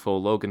 uneventful.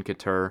 Logan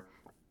Couture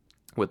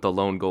with the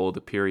lone goal of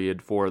the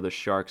period for the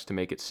Sharks to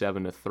make it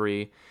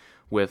 7-3.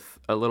 With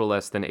a little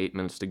less than 8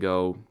 minutes to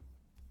go,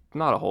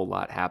 not a whole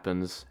lot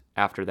happens.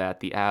 After that,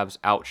 the Avs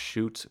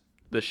outshoot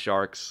the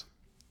Sharks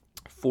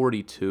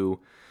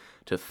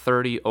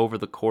 42-30 over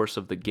the course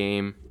of the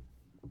game.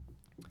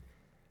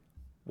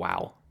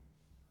 Wow.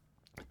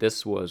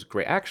 This was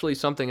great. Actually,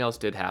 something else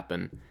did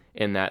happen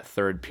in that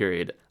third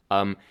period.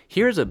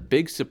 Here's a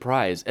big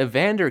surprise.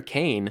 Evander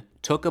Kane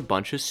took a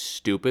bunch of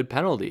stupid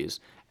penalties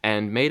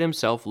and made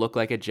himself look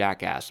like a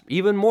jackass.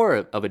 Even more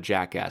of a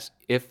jackass,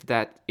 if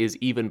that is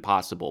even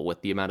possible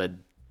with the amount of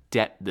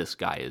debt this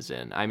guy is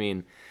in. I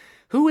mean,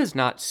 who is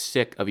not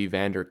sick of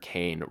Evander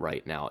Kane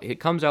right now? It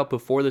comes out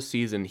before the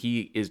season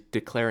he is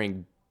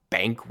declaring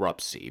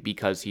bankruptcy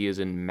because he is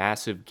in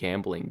massive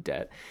gambling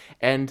debt.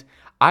 And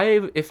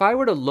if I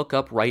were to look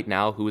up right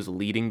now who is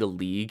leading the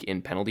league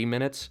in penalty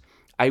minutes,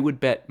 I would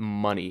bet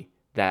money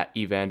that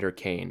Evander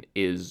Kane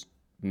is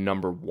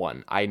number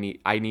one. I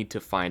need to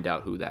find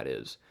out who that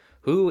is.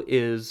 Who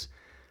is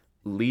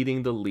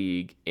leading the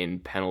league in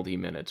penalty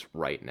minutes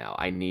right now?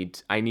 I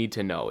need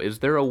to know. Is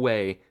there a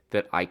way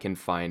that I can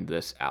find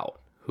this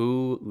out?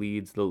 Who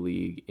leads the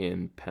league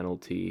in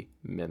penalty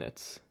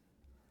minutes?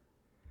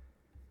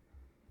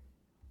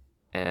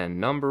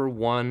 And number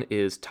one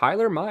is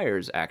Tyler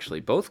Myers, actually.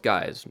 Both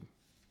guys,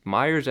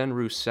 Myers and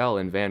Roussel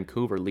in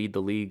Vancouver, lead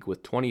the league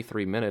with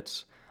 23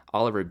 minutes.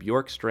 Oliver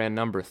Bjorkstrand,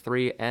 number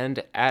 3.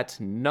 And at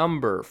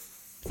number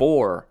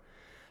 4,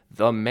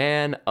 the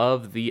man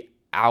of the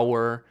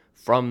hour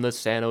from the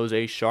San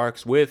Jose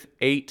Sharks with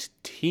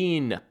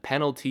 18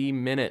 penalty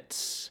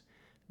minutes.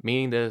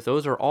 Meaning that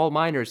those are all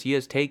minors. He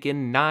has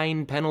taken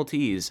 9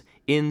 penalties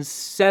in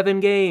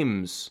 7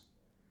 games.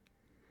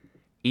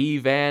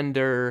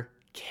 Evander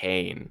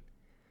Kane.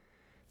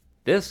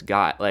 This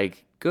guy,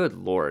 good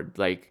Lord,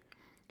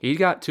 he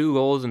got 2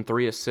 goals and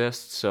 3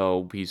 assists,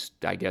 so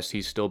I guess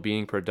he's still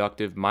being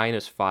productive.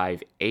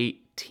 -5,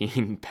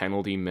 18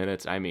 penalty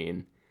minutes. I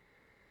mean,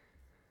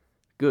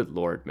 good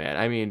Lord, man.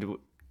 I mean,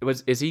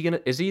 is he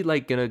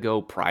gonna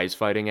go prize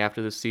fighting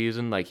after the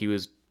season? He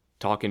was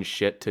talking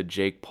shit to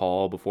Jake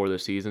Paul before the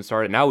season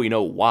started. Now we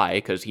know why,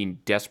 because he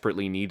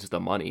desperately needs the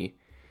money.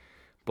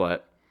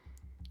 But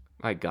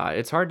my God,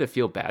 it's hard to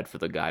feel bad for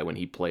the guy when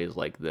he plays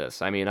like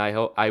this. I mean,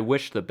 I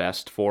wish the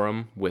best for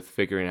him with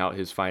figuring out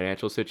his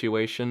financial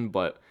situation,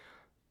 but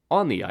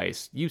on the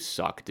ice, you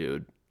suck,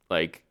 dude.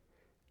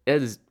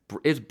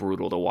 It's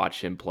brutal to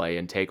watch him play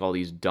and take all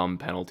these dumb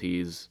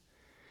penalties.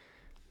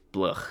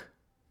 Blech.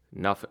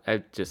 Enough.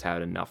 I've just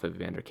had enough of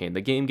Evander Kane.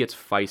 The game gets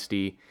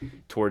feisty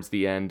towards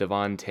the end.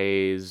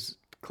 Devontae's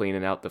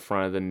cleaning out the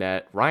front of the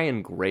net.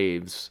 Ryan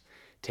Graves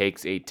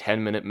takes a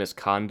 10-minute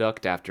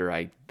misconduct after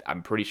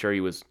I'm pretty sure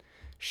he was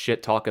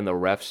shit-talking the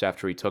refs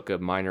after he took a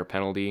minor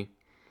penalty.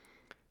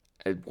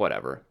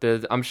 Whatever.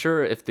 I'm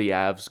sure if the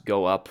Avs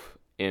go up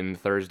in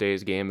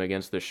Thursday's game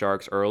against the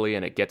Sharks early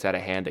and it gets out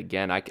of hand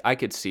again, I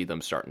could see them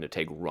starting to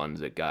take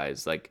runs at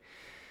guys.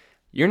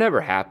 You're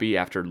never happy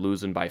after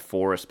losing by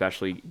 4,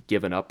 especially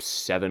giving up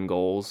 7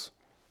 goals.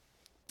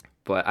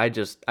 But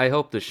I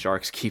hope the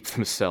Sharks keep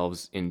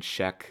themselves in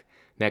check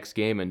next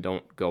game and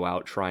don't go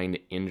out trying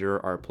to injure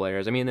our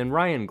players. I mean, and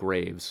Ryan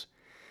Graves,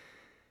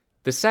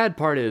 the sad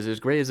part is, as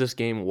great as this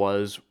game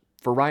was,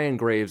 for Ryan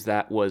Graves,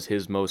 that was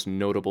his most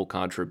notable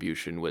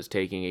contribution, was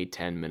taking a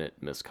 10-minute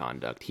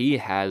misconduct. He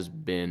has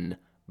been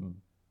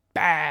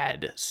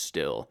bad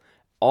still.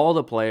 All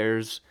the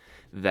players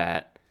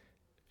that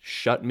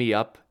shut me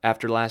up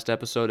after last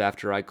episode,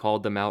 after I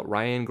called them out,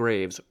 Ryan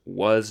Graves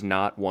was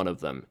not one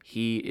of them.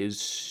 He is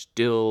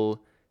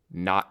still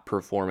not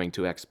performing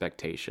to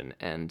expectation,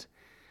 and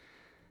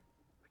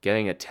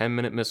getting a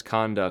 10-minute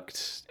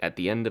misconduct at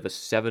the end of a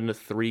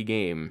 7-3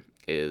 game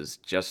is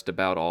just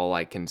about all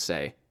I can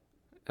say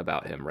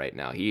about him right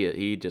now.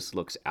 He just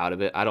looks out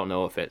of it. I don't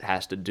know if it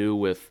has to do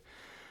with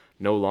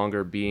no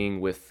longer being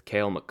with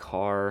Cale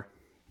Makar,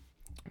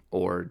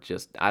 or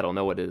just, I don't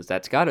know what it is.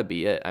 That's got to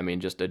be it. I mean,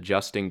 just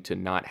adjusting to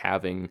not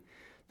having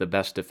the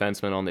best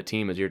defenseman on the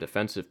team as your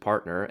defensive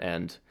partner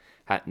and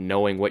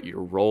knowing what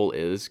your role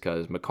is,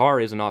 because Makar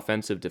is an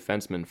offensive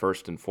defenseman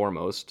first and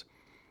foremost.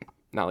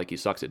 Not like he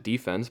sucks at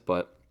defense,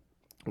 but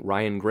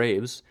Ryan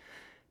Graves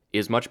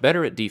is much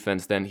better at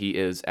defense than he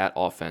is at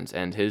offense,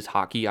 and his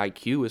hockey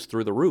IQ is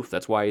through the roof.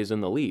 That's why he's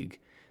in the league.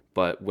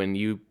 But when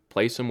you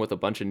place him with a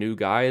bunch of new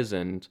guys,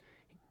 and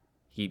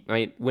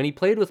when he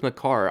played with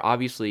Makar,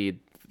 obviously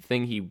the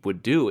thing he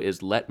would do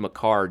is let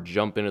Makar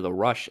jump into the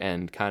rush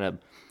and kind of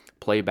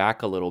play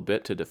back a little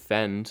bit to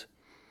defend.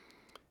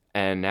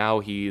 And now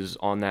he's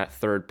on that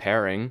third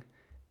pairing,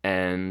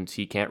 and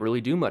he can't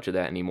really do much of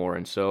that anymore.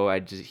 And so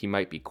he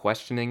might be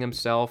questioning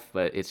himself,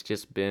 but it's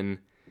just been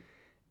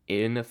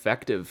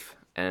ineffective,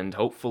 and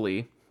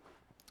hopefully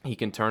he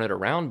can turn it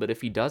around. But if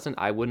he doesn't,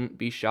 I wouldn't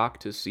be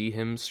shocked to see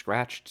him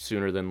scratched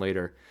sooner than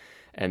later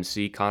and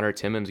see Connor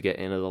Timmins get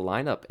into the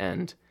lineup.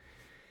 And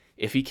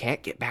if he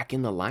can't get back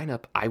in the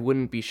lineup, I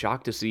wouldn't be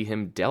shocked to see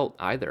him dealt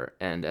either.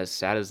 And as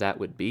sad as that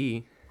would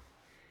be,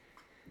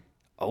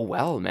 oh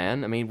well,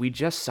 man. I mean, we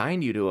just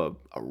signed you to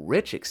a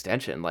rich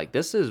extension.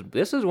 This is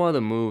one of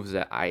the moves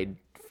that I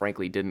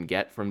frankly didn't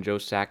get from Joe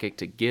Sakic,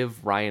 to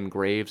give Ryan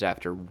Graves,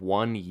 after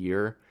 1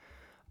 year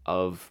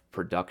of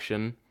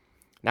production,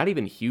 not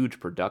even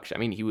huge production. I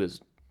mean, he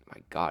was,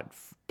 my God,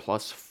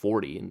 plus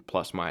 40 in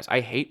plus minus.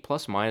 I hate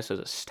plus minus as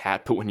a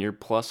stat, but when you're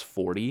plus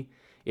 40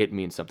 it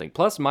means something.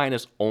 Plus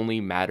minus only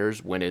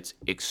matters when it's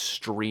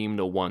extreme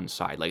to one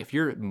side. Like if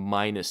you're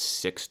minus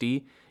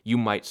 60, you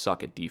might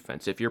suck at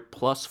defense. If you're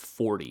plus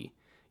 40,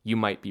 you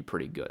might be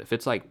pretty good. If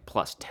it's like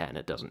plus 10,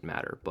 it doesn't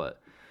matter.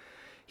 But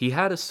he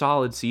had a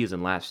solid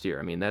season last year.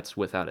 I mean, that's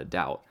without a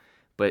doubt.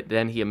 But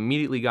then he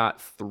immediately got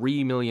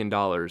 $3 million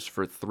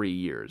for 3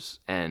 years,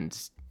 and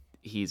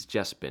he's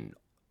just been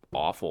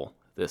awful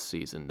this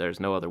season. There's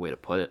no other way to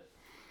put it.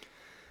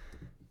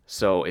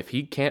 So if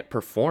he can't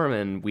perform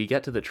and we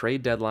get to the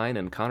trade deadline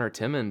and Connor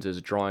Timmins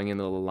is drawing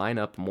into the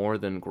lineup more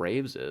than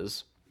Graves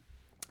is,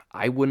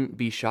 I wouldn't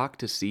be shocked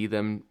to see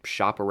them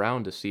shop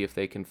around to see if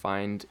they can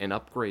find an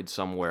upgrade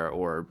somewhere,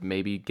 or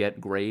maybe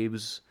get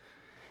Graves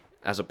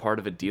as a part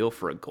of a deal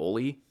for a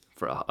goalie,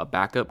 for a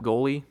backup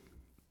goalie.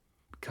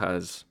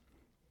 Because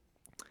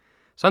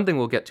something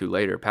we'll get to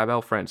later,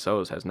 Pavel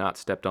Francouz has not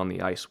stepped on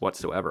the ice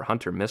whatsoever.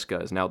 Hunter Miska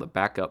is now the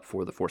backup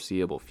for the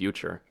foreseeable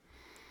future.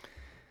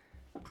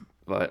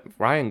 But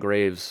Ryan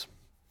Graves,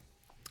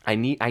 I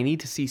need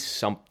to see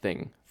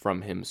something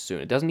from him soon.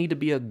 It doesn't need to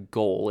be a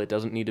goal. It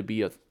doesn't need to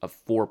be a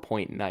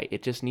 4-point night.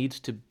 It just needs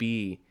to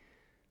be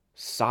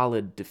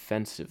solid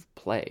defensive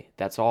play.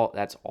 That's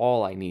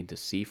all I need to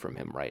see from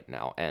him right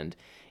now. And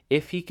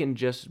if he can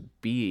just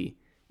be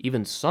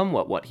even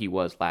somewhat what he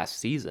was last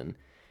season,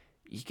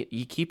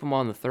 you keep him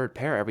on the third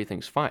pair,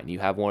 everything's fine. You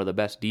have one of the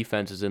best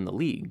defenses in the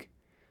league,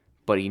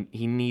 but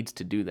he needs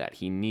to do that.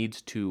 He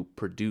needs to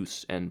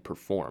produce and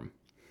perform.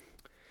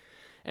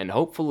 And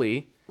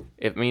hopefully,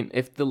 if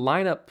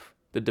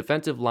the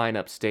defensive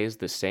lineup stays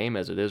the same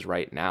as it is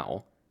right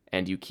now,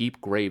 and you keep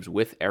Graves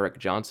with Erik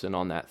Johnson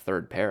on that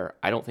third pair,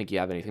 I don't think you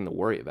have anything to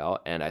worry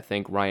about. And I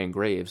think Ryan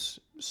Graves,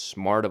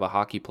 smart of a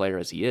hockey player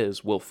as he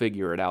is, will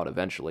figure it out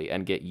eventually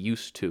and get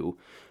used to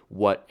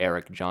what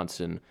Erik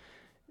Johnson,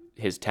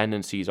 his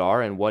tendencies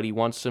are, and what he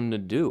wants him to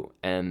do.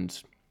 And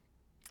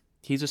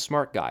he's a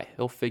smart guy.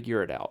 He'll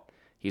figure it out.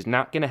 He's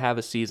not going to have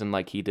a season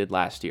like he did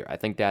last year. I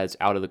think that is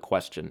out of the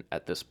question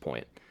at this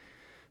point.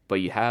 But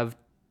you have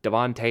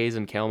Devon Toews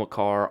and Cale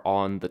Makar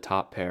on the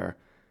top pair.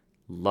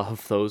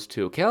 Love those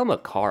two. Cale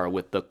Makar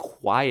with the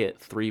quiet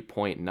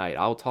 3-point night.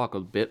 I'll talk a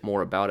bit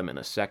more about him in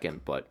a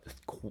second, but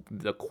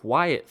the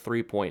quiet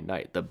 3-point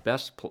night,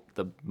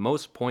 the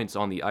most points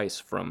on the ice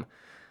from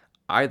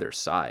either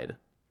side.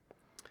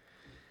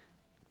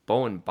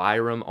 Bowen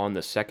Byram on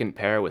the second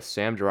pair with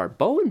Sam Girard.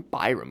 Bowen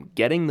Byram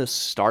getting the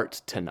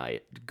start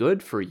tonight.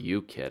 Good for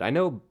you, kid. I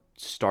know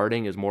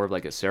starting is more of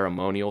like a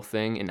ceremonial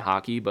thing in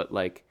hockey, but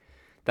like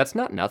that's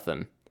not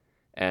nothing.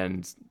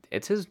 And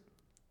it's his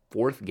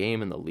 4th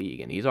game in the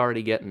league, and he's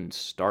already getting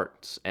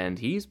starts, and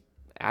he's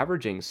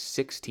averaging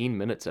 16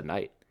 minutes a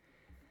night.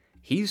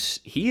 He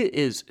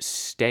is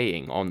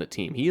staying on the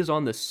team. He is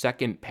on the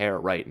second pair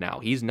right now.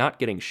 He's not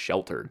getting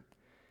sheltered.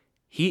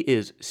 He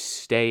is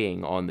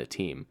staying on the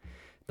team.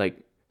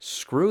 Like,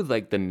 screw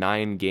like the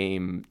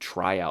 9-game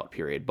tryout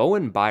period.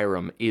 Bowen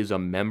Byram is a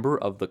member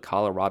of the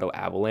Colorado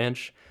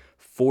Avalanche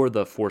for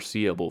the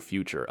foreseeable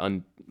future,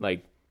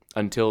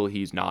 until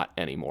he's not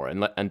anymore,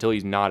 and until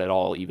he's not at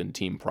all even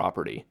team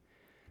property.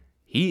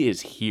 He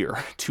is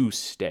here to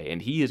stay,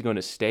 and he is going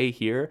to stay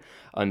here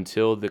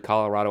until the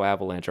Colorado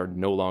Avalanche are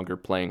no longer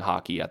playing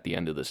hockey at the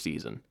end of the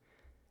season.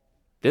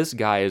 This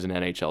guy is an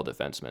NHL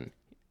defenseman.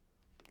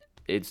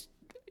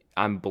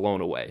 I'm blown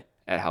away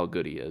at how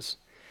good he is.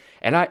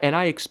 And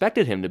I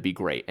expected him to be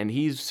great, and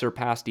he's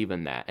surpassed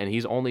even that, and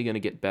he's only going to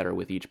get better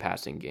with each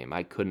passing game.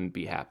 I couldn't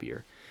be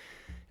happier.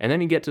 And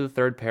then you get to the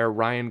third pair,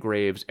 Ryan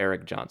Graves,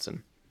 Erik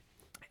Johnson.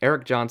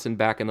 Erik Johnson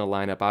back in the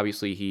lineup.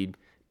 Obviously, he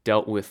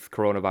dealt with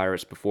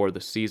coronavirus before the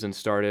season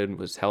started,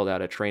 was held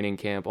out of training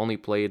camp, only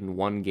played in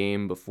 1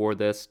 game before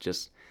this,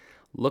 just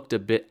looked a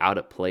bit out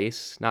of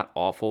place. Not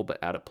awful,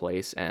 but out of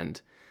place.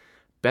 And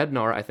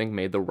Bednar, I think,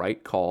 made the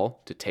right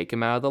call to take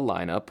him out of the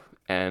lineup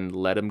and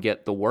let him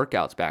get the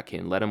workouts back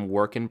in. Let him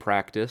work in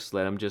practice.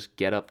 Let him just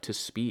get up to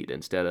speed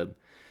instead of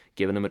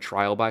giving him a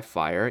trial by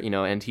fire.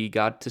 And he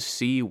got to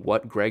see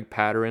what Greg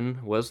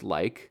Pateryn was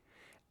like,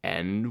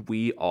 and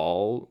we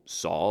all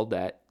saw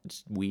that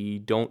we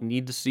don't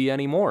need to see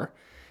any more.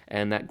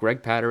 And that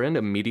Greg Pateryn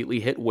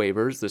immediately hit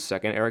waivers the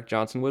second Erik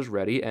Johnson was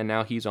ready, and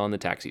now he's on the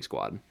taxi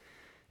squad.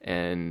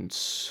 And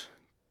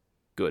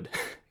good,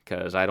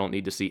 because I don't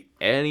need to see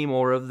any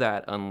more of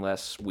that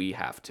unless we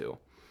have to,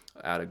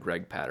 out of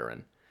Greg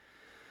Pateryn.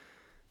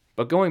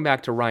 But going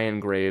back to Ryan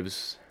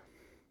Graves,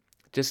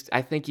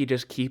 I think you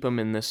just keep him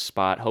in this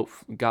spot. Hope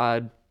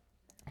God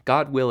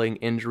willing,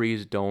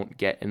 injuries don't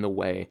get in the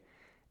way,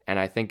 and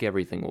I think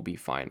everything will be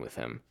fine with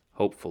him.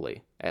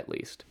 Hopefully, at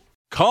least.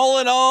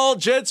 Calling all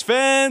Jets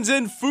fans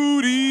and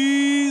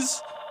foodies.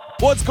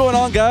 What's going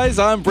on, guys?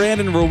 I'm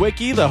Brandon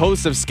Rowicki, the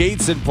host of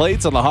Skates and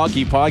Plates on the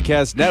Hockey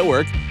Podcast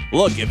Network.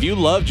 Look, if you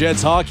love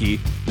Jets hockey,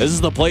 this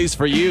is the place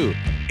for you.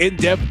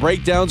 In-depth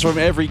breakdowns from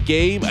every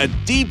game, a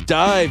deep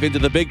dive into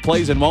the big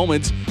plays and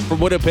moments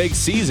from Winnipeg's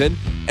season,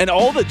 and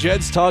all the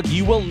Jets talk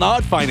you will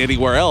not find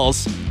anywhere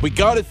else. We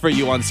got it for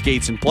you on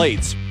Skates and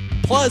Plates.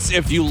 Plus,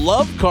 if you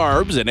love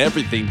carbs and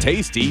everything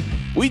tasty,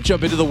 we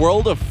jump into the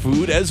world of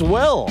food as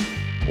well.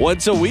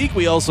 Once a week,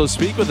 we also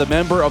speak with a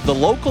member of the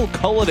local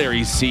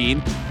culinary scene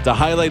to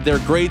highlight their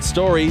great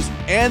stories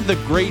and the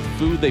great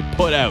food they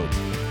put out.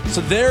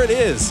 So there it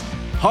is.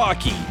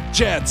 Hockey,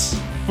 Jets,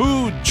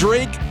 food,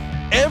 drink,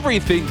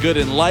 everything good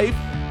in life.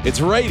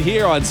 It's right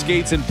here on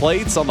Skates and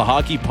Plates on the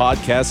Hockey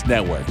Podcast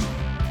Network.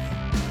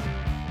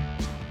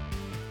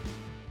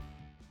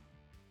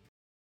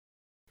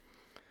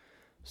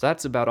 So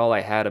that's about all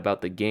I had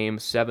about the game.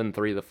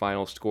 7-3 the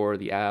final score.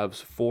 The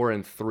Avs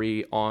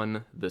 4-3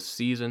 on the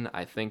season.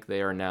 I think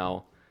they are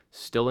now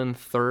still in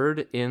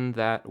third in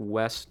that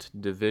West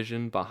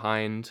division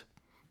behind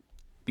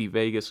the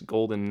Vegas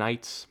Golden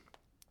Knights.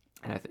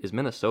 And is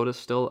Minnesota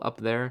still up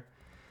there?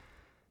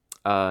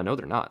 No,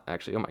 they're not,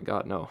 actually. Oh my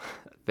God, no.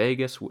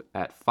 Vegas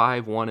at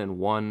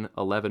 5-1-1,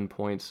 11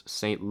 points.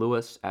 St.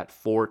 Louis at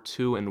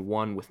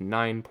 4-2-1 with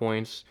 9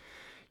 points.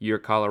 Your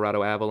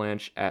Colorado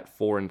Avalanche at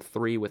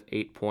 4-3 with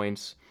 8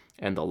 points.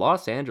 And the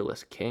Los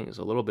Angeles Kings,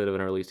 a little bit of an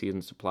early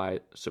season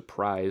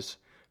surprise,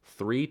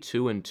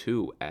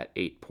 3-2-2 at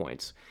 8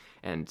 points.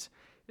 And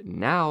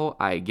now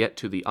I get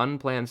to the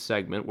unplanned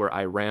segment where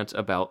I rant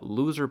about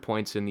loser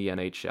points in the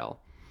NHL.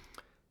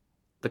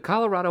 The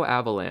Colorado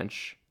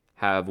Avalanche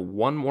have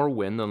one more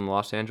win than the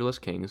Los Angeles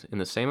Kings in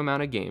the same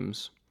amount of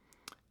games,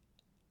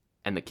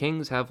 and the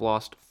Kings have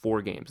lost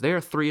 4 games. They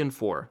are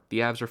 3-4. The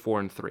Avs are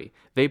 4-3.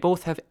 They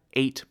both have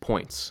 8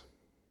 points.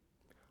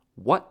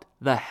 What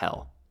the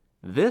hell?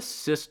 This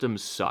system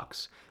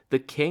sucks. The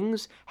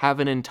Kings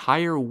have an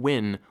entire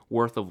win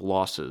worth of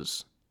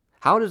losses.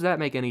 How does that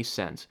make any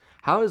sense?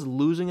 How does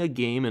losing a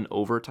game in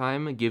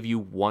overtime give you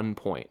 1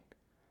 point?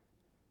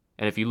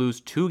 And if you lose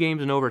 2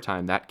 games in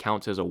overtime, that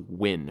counts as a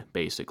win,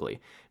 basically. I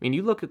mean,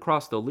 you look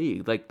across the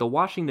league, like the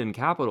Washington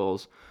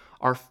Capitals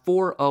are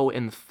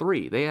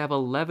 4-0-3. They have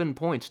 11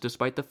 points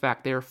despite the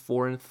fact they are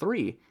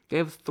 4-3. They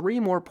have 3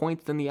 more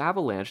points than the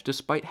Avalanche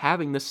despite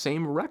having the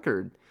same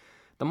record.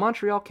 The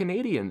Montreal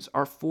Canadiens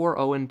are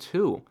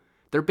 4-0-2.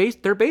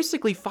 They're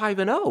basically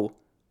 5-0.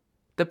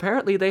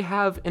 Apparently they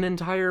have an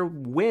entire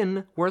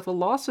win worth of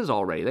losses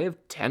already. They have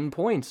 10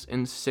 points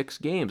in 6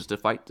 games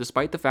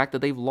despite the fact that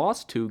they've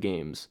lost 2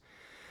 games.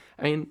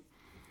 I mean,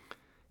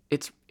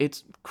 it's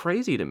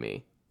crazy to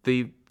me.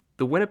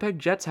 The Winnipeg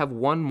Jets have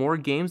won more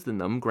games than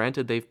them.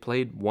 Granted, they've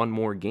played one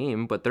more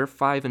game, but they're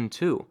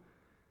 5-2.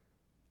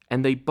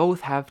 And they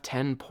both have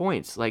 10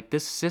 points. Like,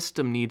 this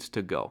system needs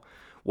to go.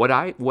 What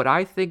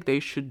I think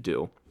they should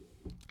do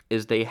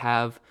is they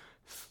have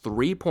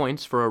 3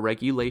 points for a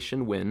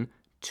regulation win,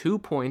 2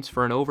 points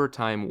for an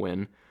overtime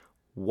win,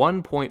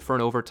 1 point for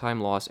an overtime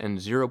loss, and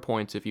 0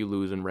 points if you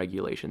lose in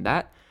regulation.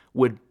 That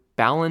would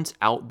balance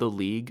out the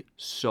league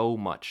so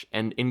much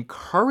and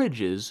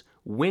encourages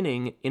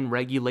winning in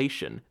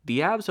regulation. The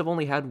Avs have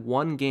only had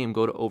 1 game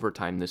go to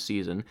overtime this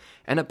season,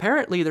 and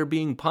apparently they're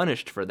being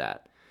punished for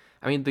that.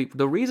 I mean,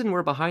 the reason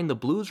we're behind the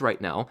Blues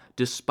right now,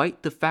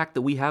 despite the fact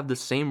that we have the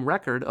same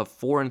record of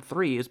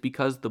 4-3, is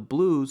because the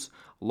Blues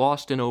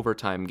lost an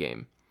overtime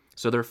game.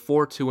 So they're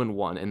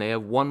 4-2-1, and they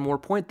have 1 more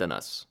point than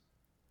us.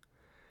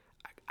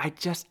 I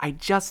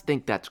just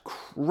think that's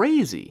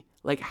crazy.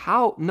 Like,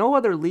 how no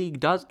other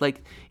league does.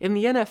 Like, in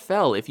the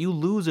NFL, if you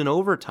lose in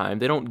overtime,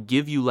 they don't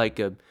give you like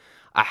a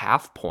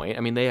half point.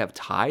 I mean, they have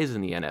ties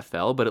in the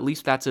NFL, but at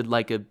least that's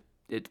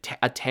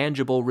a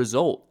tangible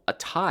result, a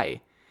tie.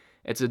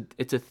 It's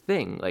a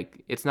thing.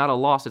 Like, it's not a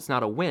loss, it's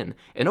not a win.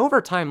 An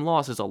overtime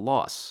loss is a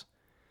loss.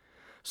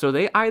 So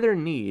they either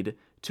need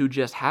to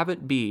just have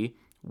it be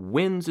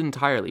wins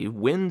entirely,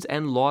 wins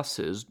and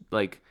losses,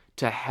 like,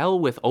 to hell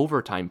with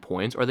overtime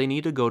points, or they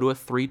need to go to a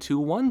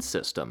 3-2-1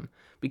 system.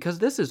 Because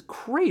this is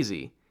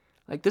crazy.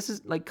 Like, this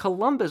is like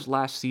Columbus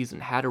last season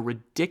had a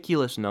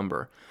ridiculous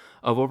number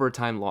of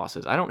overtime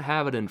losses. I don't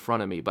have it in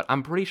front of me, but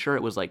I'm pretty sure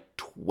it was like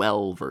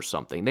 12 or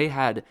something. They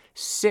had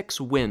 6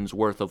 wins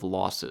worth of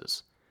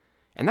losses.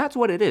 And that's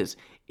what it is.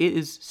 It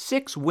is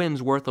 6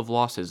 wins worth of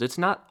losses. It's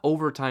not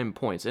overtime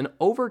points. An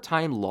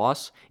overtime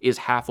loss is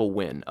half a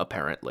win,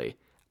 apparently.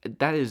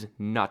 That is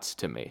nuts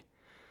to me.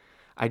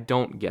 I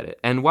don't get it.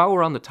 And while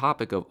we're on the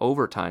topic of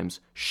overtimes,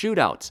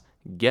 shootouts,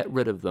 get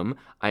rid of them.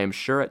 I am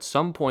sure at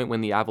some point when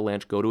the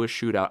Avalanche go to a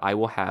shootout, I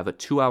will have a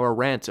 2-hour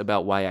rant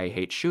about why I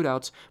hate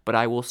shootouts, but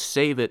I will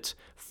save it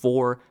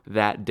for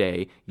that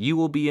day. You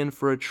will be in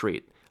for a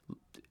treat.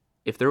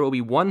 If there will be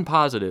one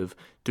positive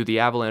to the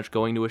Avalanche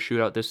going to a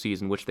shootout this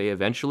season, which they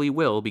eventually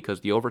will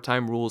because the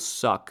overtime rules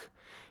suck,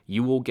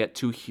 you will get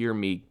to hear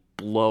me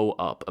blow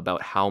up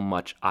about how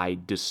much I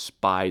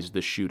despise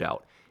the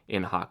shootout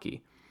in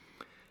hockey.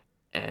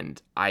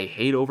 And I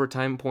hate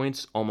overtime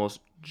points almost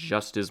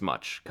just as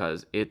much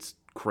because it's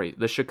crazy.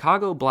 The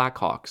Chicago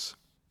Blackhawks,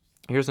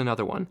 here's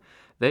another one.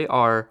 They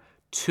are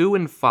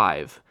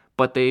 2-5,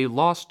 but they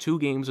lost 2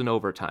 games in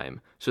overtime.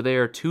 So they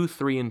are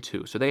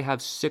 2-3-2. So they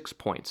have 6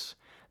 points.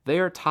 They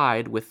are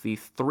tied with the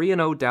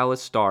 3-0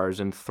 Dallas Stars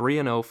and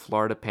 3-0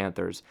 Florida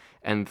Panthers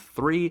and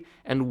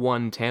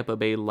 3-1 Tampa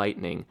Bay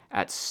Lightning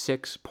at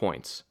 6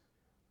 points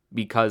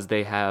because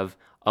they have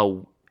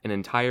an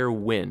entire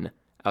win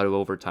out of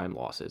overtime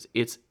losses.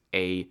 It's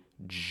a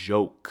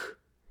joke.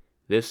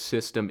 This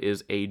system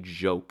is a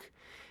joke.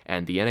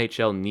 and the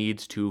NHL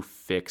needs to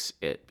fix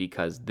it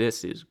because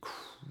this is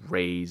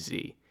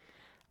crazy.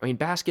 I mean,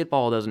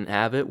 basketball doesn't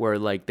have it where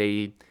like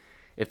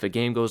if a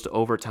game goes to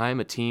overtime,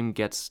 a team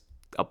gets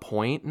a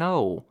point.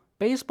 No,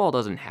 baseball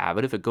doesn't have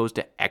it if it goes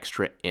to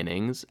extra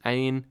innings. I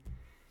mean,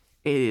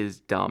 it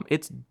is dumb.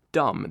 It's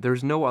dumb.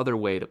 There's no other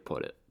way to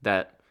put it.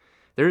 That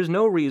there is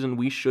no reason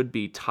we should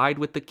be tied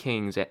with the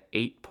Kings at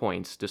 8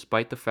 points,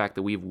 despite the fact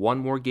that we've won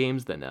more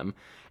games than them,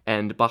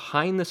 and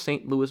behind the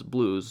St. Louis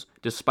Blues,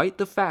 despite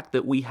the fact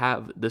that we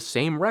have the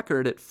same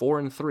record at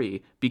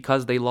 4-3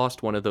 because they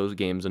lost one of those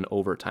games in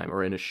overtime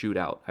or in a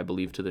shootout, I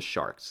believe, to the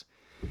Sharks.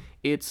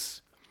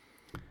 It's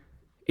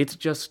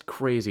just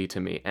crazy to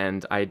me,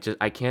 and I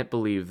can't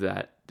believe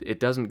that it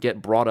doesn't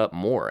get brought up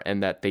more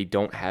and that they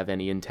don't have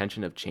any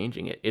intention of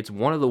changing it. It's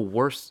one of the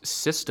worst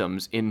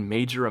systems in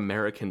major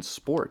American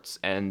sports,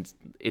 and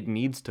it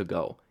needs to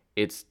go.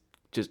 It's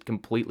just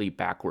completely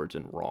backwards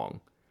and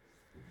wrong.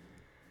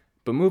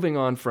 But moving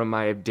on from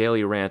my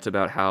daily rant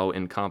about how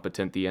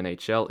incompetent the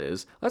NHL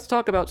is, let's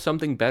talk about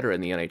something better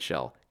in the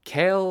NHL.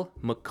 Cale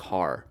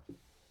Makar.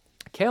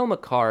 Cale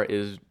Makar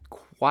is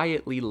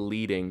quietly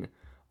leading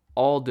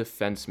all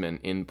defensemen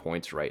in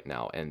points right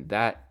now, and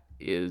that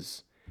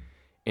is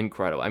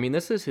incredible. I mean,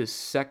 this is his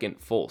second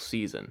full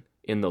season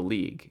in the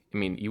league. I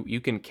mean, you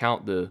can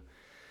count the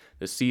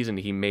season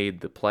he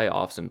made the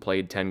playoffs and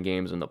played 10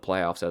 games in the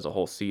playoffs as a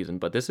whole season,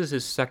 but this is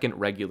his second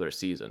regular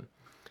season.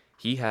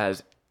 He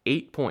has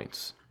 8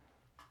 points.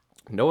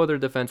 No other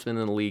defenseman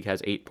in the league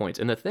has 8 points.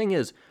 And the thing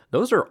is,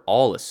 those are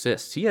all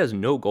assists. He has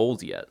no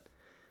goals yet.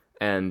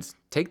 And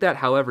take that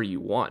however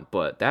you want,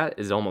 but that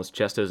is almost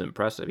just as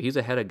impressive. He's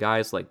ahead of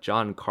guys like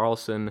John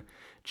Carlson,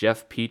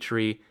 Jeff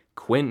Petrie,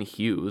 Quinn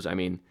Hughes. I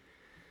mean,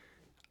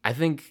 I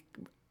think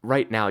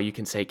right now you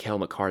can say Cale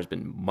Makar has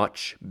been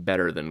much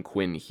better than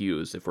Quinn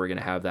Hughes if we're going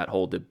to have that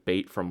whole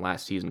debate from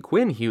last season.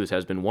 Quinn Hughes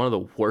has been one of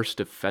the worst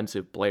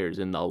defensive players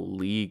in the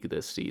league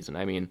this season.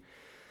 I mean,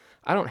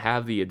 I don't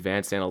have the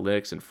advanced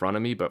analytics in front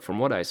of me, but from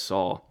what I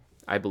saw,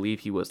 I believe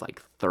he was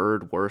like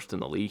third worst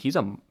in the league. He's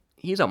a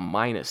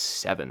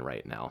 -7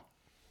 right now.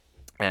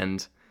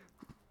 And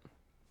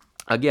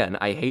again,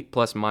 I hate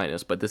plus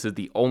minus, but this is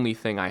the only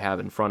thing I have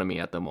in front of me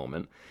at the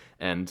moment.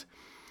 And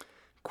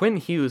Quinn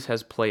Hughes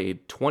has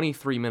played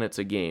 23 minutes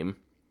a game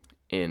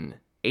in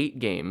 8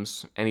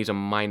 games, and he's a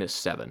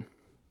 -7.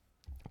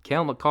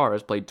 Cale Makar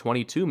has played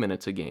 22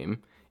 minutes a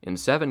game in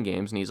 7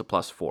 games, and he's a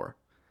 +4.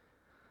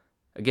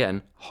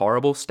 Again,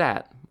 horrible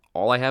stat.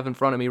 All I have in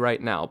front of me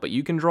right now, but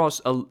you can draw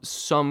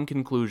some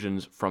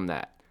conclusions from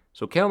that.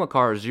 So Cale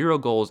Makar, 0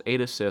 goals,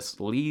 8 assists,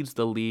 leads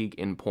the league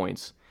in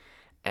points.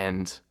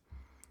 And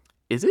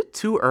is it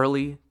too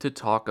early to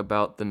talk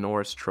about the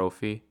Norris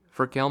Trophy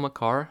for Cale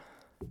Makar?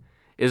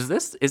 Is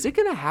it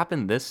going to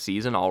happen this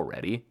season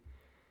already?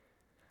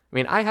 I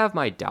mean, I have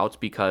my doubts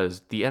because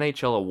the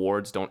NHL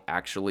awards don't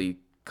actually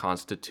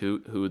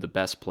constitute who the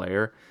best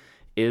player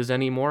is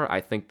anymore.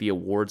 I think the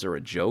awards are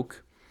a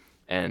joke.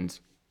 And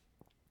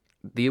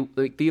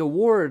the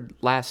award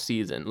last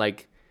season,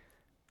 like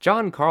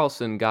John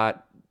Carlson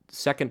got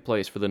second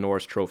place for the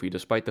Norris Trophy,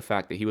 despite the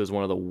fact that he was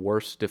one of the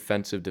worst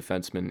defensive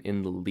defensemen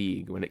in the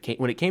league. When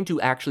it came to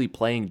actually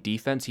playing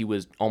defense, he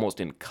was almost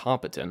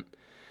incompetent.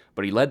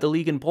 But he led the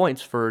league in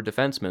points for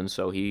defensemen,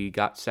 so he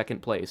got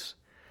second place.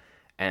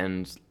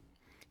 And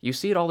you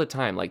see it all the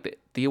time. Like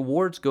the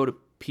awards go to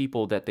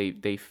people that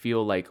they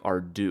feel like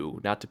are due,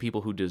 not to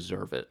people who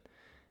deserve it.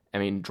 I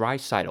mean,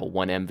 Draisaitl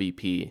won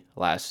MVP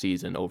last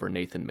season over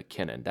Nathan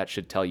MacKinnon. That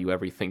should tell you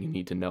everything you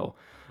need to know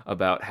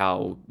about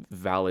how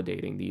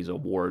validating these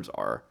awards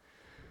are.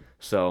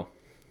 So,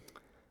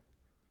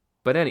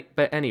 but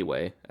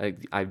anyway,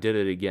 I did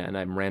it again.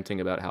 I'm ranting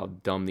about how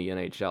dumb the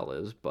NHL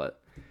is,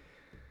 but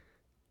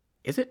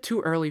is it too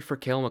early for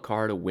Cale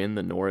Makar to win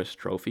the Norris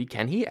Trophy?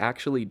 Can he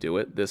actually do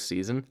it this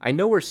season? I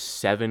know we're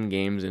 7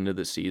 games into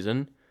the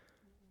season,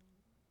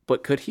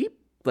 but could he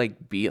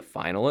be a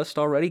finalist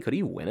already? Could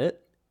he win it?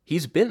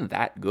 He's been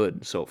that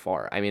good so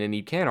far. I mean, and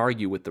you can't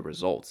argue with the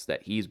results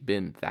that he's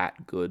been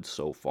that good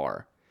so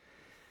far.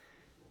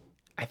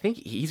 I think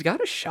he's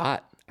got a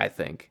shot, I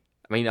think.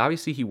 I mean,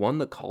 obviously he won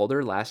the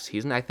Calder last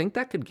season. I think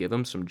that could give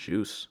him some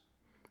juice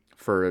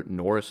for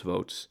Norris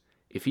votes.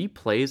 If he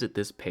plays at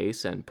this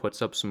pace and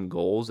puts up some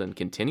goals and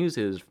continues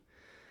his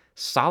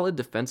solid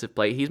defensive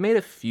play, he's made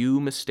a few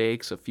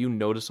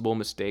noticeable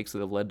mistakes that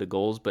have led to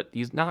goals, but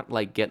he's not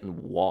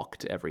getting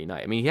walked every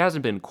night. I mean, he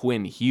hasn't been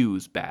Quinn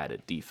Hughes bad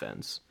at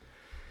defense.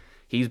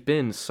 He's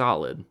been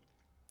solid,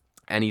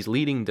 and he's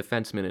leading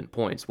defensemen in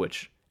points,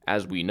 which,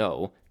 as we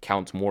know,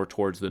 counts more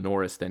towards the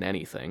Norris than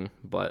anything.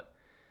 But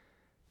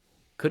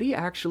could he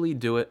actually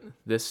do it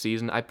this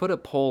season? I put a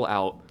poll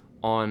out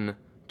on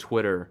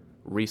Twitter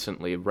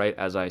recently, right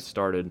as I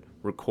started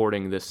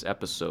recording this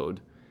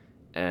episode,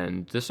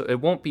 and it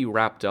won't be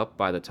wrapped up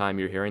by the time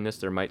you're hearing this.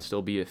 There might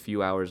still be a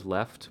few hours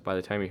left by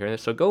the time you're hearing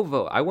this, so go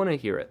vote. I want to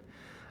hear it.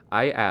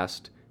 I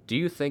asked, do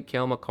you think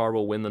Cale Makar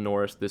will win the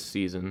Norris this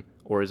season,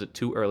 or is it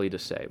too early to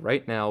say?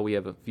 Right now, we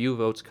have a few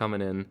votes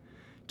coming in.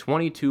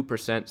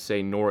 22%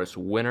 say Norris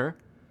winner,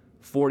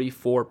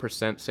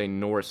 44% say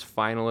Norris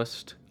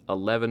finalist,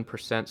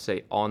 11%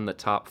 say on the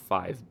top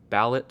 5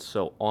 ballot,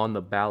 so on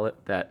the ballot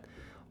that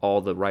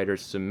all the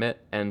writers submit,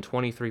 and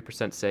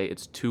 23% say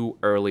it's too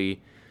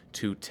early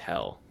to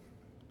tell.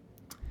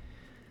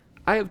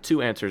 I have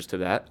 2 answers to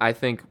that. I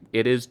think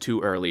it is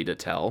too early to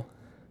tell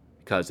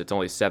because it's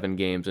only 7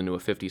 games into a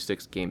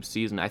 56-game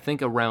season. I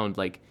think around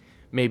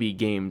maybe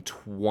game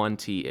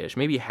 20-ish,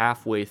 maybe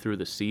halfway through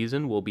the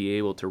season, we'll be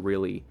able to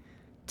really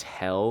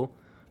tell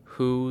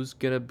who's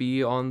going to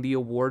be on the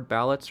award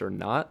ballots or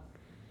not.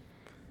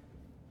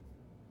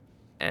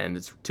 And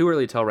it's too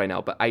early to tell right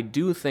now, but I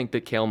do think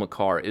that Cale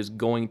Makar is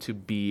going to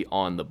be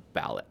on the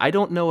ballot. I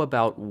don't know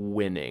about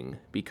winning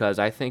because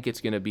I think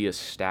it's going to be a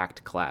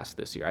stacked class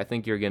this year. I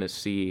think you're going to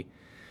see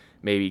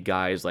maybe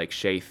guys like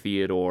Shea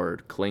Theodore,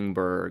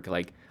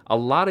 Klingberg, a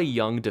lot of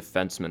young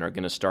defensemen are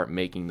going to start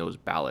making those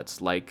ballots.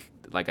 Like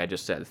I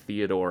just said,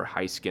 Theodore,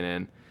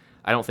 Heiskanen.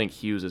 I don't think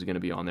Hughes is going to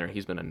be on there.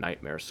 He's been a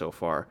nightmare so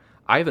far.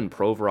 Ivan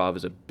Provorov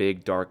is a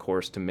big dark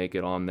horse to make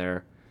it on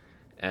there.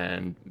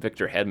 And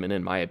Victor Hedman,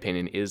 in my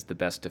opinion, is the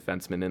best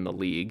defenseman in the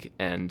league.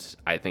 And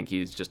I think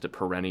he's just a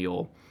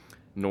perennial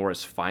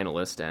Norris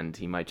finalist, and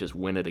he might just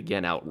win it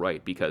again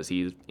outright because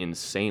he's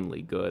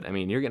insanely good. I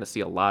mean, you're going to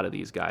see a lot of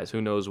these guys.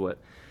 Who knows what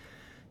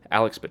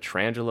Alex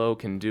Pietrangelo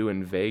can do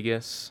in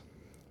Vegas?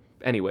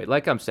 Anyway,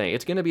 like I'm saying,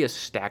 it's going to be a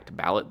stacked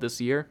ballot this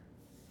year.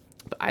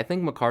 But I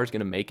think Makar's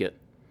going to make it,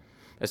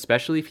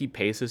 especially if he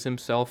paces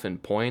himself in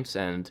points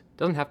and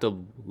doesn't have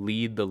to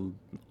lead the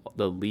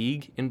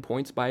league in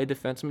points by a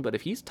defenseman. But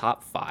if he's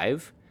top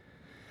 5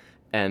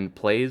 and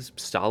plays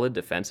solid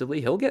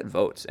defensively, he'll get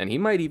votes, and he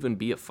might even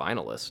be a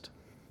finalist.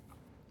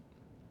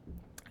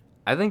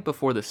 I think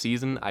before the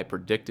season, I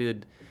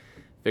predicted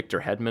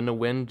Victor Hedman to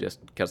win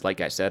just because,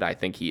 like I said, I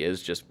think he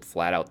is just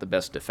flat out the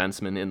best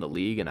defenseman in the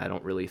league, and I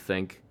don't really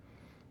think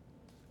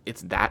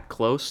it's that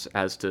close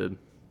as to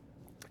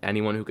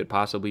anyone who could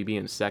possibly be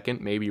in second,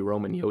 maybe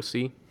Roman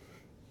Josi.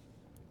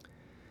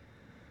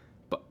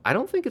 But I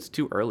don't think it's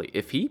too early.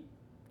 If he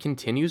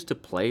continues to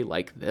play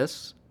like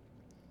this,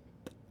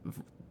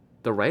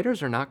 the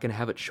writers are not going to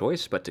have a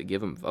choice but to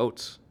give him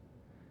votes.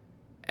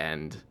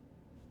 And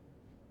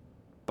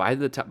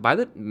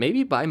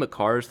maybe by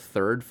Makar's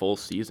 3rd full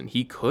season,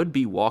 he could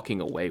be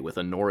walking away with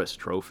a Norris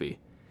Trophy.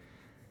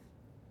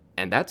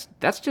 And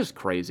that's just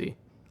crazy.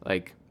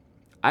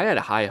 I had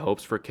high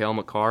hopes for Cale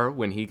Makar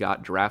when he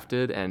got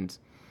drafted, and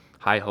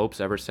high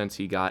hopes ever since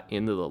he got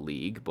into the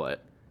league,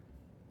 but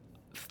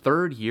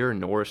 3rd year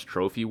Norris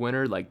Trophy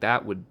winner,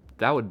 that would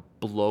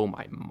blow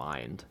my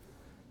mind.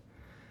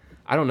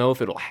 I don't know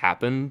if it'll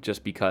happen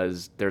just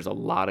because there's a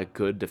lot of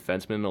good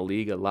defensemen in the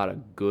league, a lot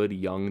of good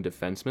young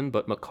defensemen,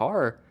 but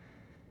Makar,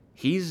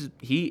 he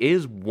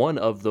is one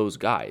of those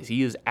guys.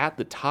 He is at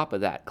the top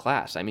of that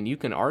class. I mean, you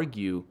can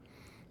argue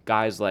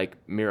guys like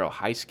Miro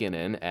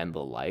Heiskanen and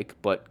the like,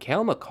 but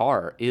Cale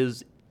Makar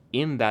is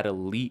in that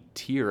elite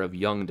tier of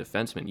young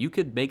defensemen. You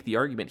could make the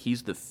argument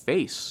he's the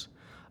face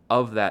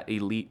of that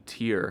elite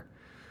tier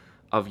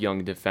of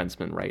young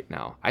defensemen right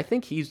now. I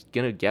think he's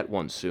going to get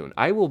one soon.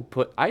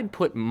 I'd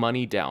put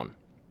money down.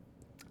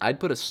 I'd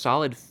put a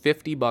solid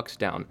 $50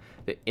 down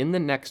that in the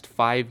next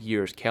 5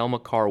 years, Cale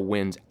Makar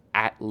wins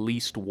at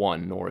least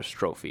one Norris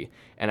Trophy.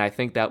 And I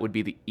think that would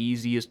be the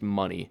easiest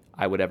money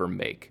I would ever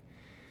make.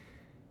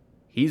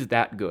 He's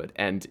that good,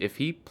 and if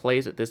he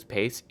plays at this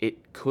pace,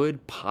 it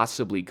could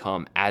possibly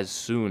come as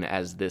soon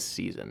as this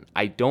season.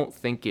 I don't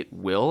think it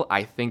will.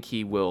 I think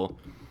he will.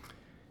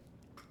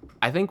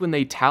 I think when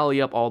they tally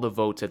up all the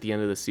votes at the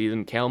end of the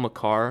season, Cale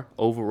Makar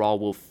overall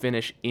will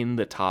finish in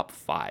the top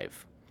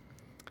 5.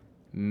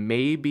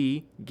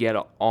 Maybe get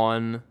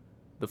on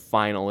the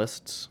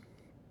finalists,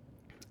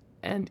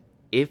 and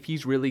if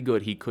he's really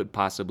good, he could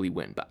possibly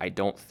win, but I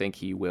don't think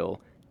he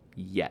will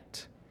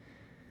yet.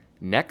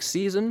 Next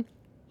season,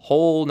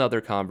 whole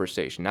nother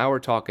conversation. Now we're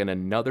talking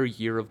another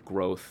year of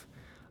growth,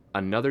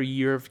 another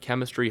year of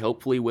chemistry,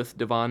 hopefully with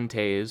Devon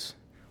Toews,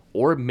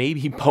 or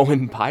maybe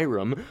Bowen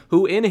Byram,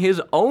 who in his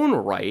own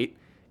right,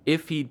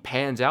 if he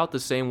pans out the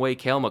same way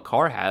Cale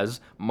Makar has,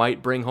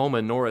 might bring home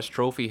a Norris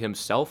Trophy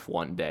himself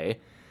one day.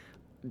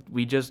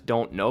 We just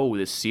don't know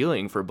the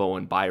ceiling for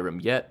Bowen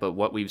Byram yet, but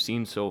what we've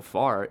seen so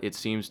far, it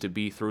seems to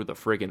be through the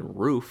friggin'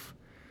 roof.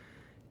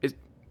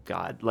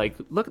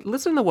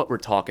 Listen to what we're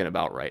talking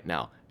about right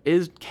now.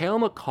 Is Cale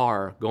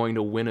Makar going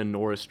to win a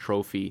Norris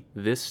Trophy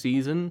this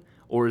season,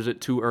 or is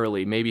it too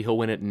early? Maybe he'll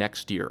win it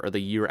next year or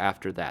the year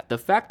after that. The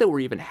fact that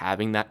we're even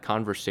having that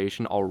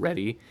conversation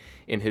already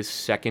in his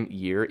 2nd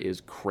year is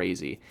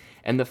crazy.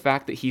 And the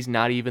fact that he's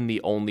not even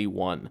the only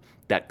one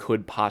that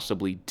could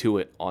possibly do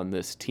it on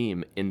this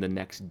team in the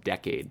next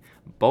decade.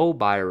 Bo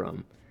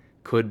Byram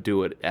could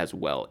do it as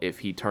well if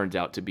he turns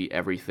out to be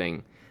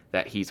everything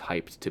that he's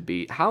hyped to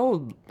be.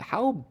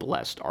 How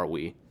blessed are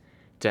we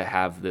to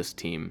have this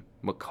team?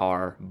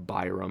 Makar,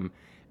 Byram,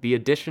 the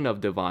addition of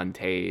Devon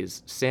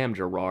Toews, Sam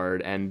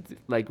Girard, and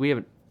we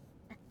haven't.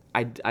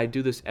 I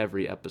do this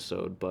every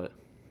episode, but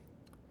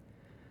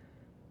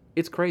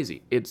it's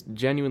crazy. It's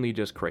genuinely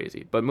just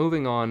crazy. But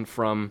moving on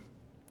from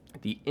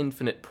the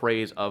infinite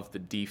praise of the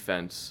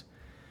defense,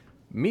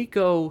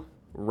 Mikko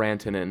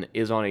Rantanen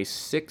is on a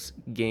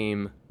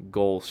 6-game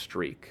goal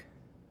streak.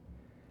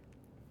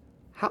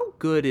 How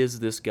good is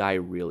this guy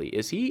really?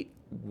 Is he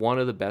one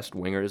of the best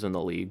wingers in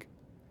the league?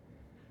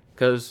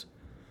 Because,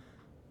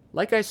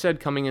 like I said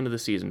coming into the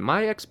season,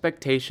 my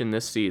expectation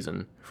this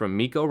season from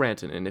Mikko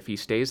Rantanen, if he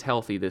stays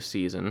healthy this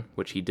season,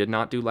 which he did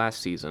not do last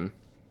season,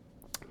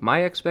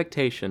 my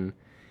expectation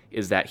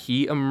is that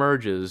he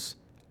emerges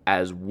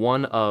as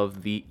one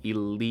of the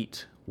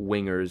elite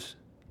wingers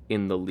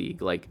in the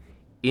league. Like,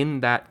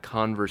 in that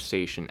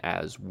conversation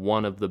as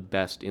one of the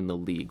best in the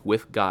league,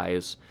 with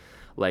guys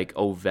like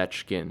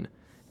Ovechkin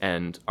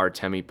and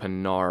Artemi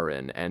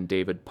Panarin and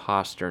David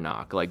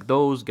Pastrnak, like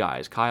those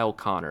guys, Kyle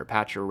Connor,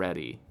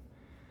 Pacioretty.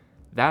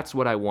 That's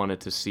what I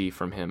wanted to see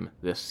from him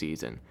this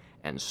season.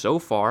 And so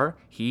far,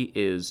 he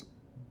is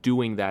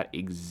doing that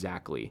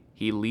exactly.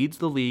 He leads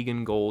the league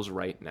in goals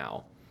right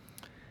now.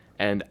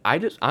 And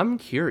I'm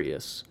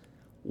curious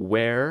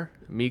where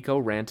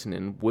Mikko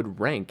Rantanen would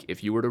rank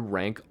if you were to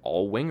rank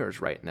all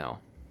wingers right now.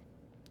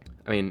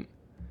 I mean,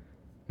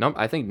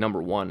 I think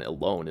number one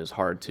alone is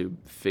hard to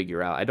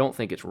figure out. I don't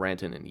think it's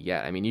Rantanen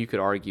yet. I mean, you could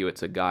argue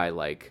it's a guy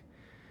like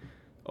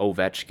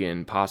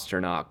Ovechkin,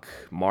 Pastrnak,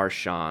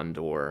 Marchand,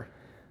 or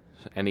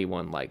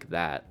anyone like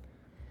that.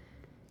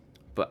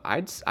 But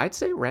I'd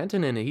say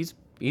Rantanen,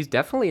 he's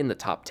definitely in the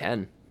top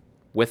 10,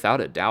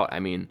 without a doubt. I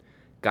mean,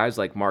 guys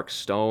like Mark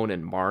Stone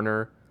and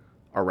Marner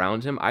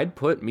around him, I'd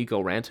put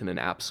Mikko Rantanen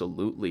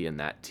absolutely in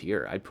that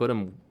tier. I'd put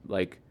him,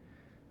 like,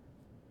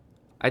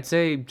 I'd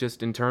say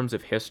just in terms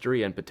of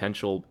history and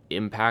potential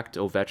impact,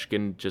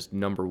 Ovechkin just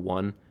number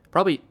one.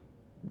 Probably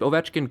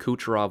Ovechkin,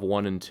 Kucherov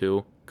 1 and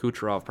 2.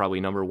 Kucherov probably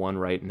number 1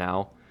 right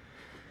now.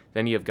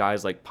 Then you have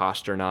guys like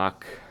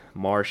Pastrnak,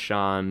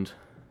 Marchand,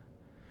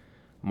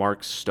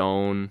 Mark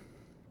Stone,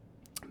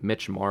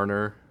 Mitch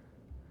Marner.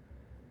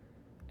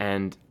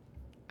 And,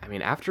 I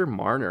mean, after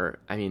Marner,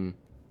 I mean,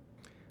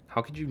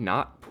 how could you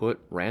not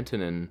put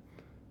Rantanen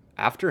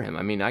after him?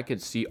 I mean, I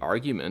could see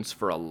arguments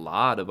for a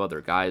lot of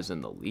other guys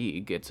in the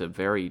league. It's a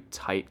very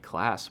tight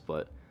class,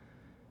 but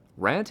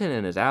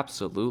Rantanen is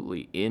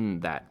absolutely in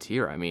that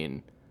tier. I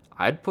mean,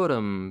 I'd put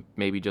him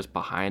maybe just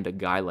behind a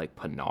guy like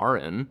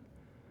Panarin,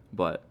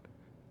 but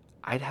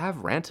I'd have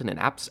Rantanen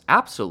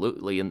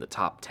absolutely in the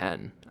top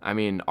 10. I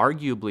mean,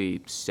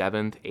 arguably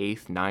 7th,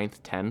 8th,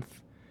 9th,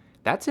 10th.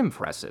 That's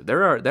impressive.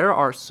 There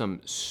are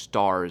some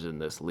stars in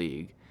this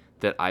league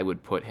that I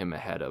would put him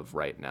ahead of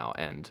right now.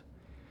 And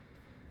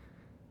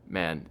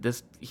man,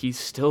 he's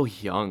still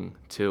young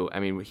too. I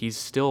mean, he's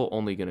still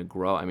only going to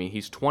grow. I mean,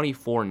 he's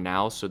 24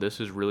 now, so this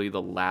is really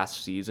the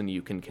last season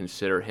you can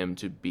consider him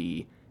to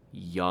be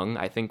young.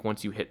 I think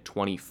once you hit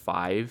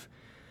 25,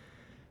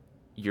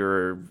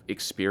 you're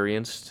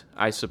experienced,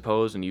 I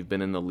suppose, and you've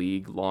been in the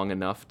league long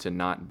enough to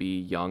not be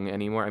young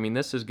anymore. I mean,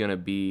 this is going to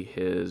be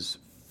his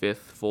 5th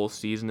full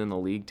season in the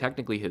league,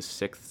 technically his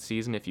 6th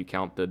season if you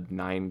count the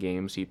 9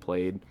 games he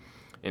played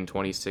in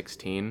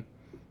 2016.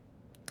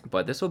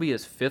 But this will be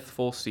his 5th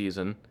full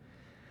season,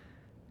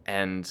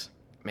 and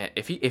man,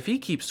 if he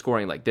keeps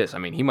scoring like this, I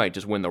mean, he might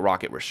just win the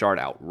Rocket Richard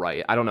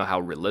outright. I don't know how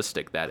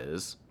realistic that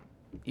is.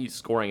 He's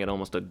scoring at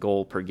almost a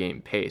goal per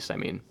game pace. I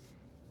mean,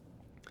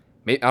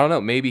 I don't know,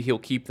 maybe he'll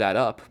keep that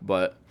up,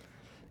 but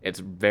it's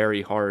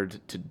very hard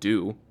to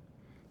do.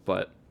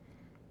 But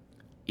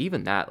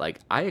even that, like,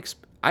 I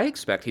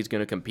expect he's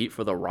going to compete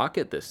for the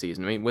Rocket this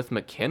season. I mean, with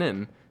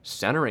McKinnon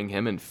centering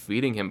him and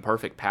feeding him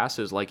perfect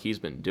passes like he's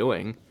been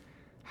doing,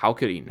 how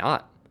could he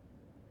not?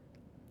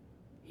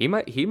 He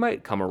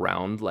might come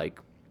around like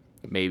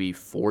maybe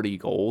 40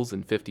 goals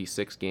in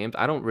 56 games.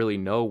 I don't really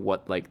know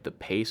what like the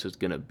pace is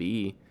going to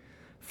be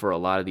for a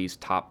lot of these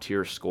top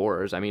tier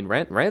scorers. I mean,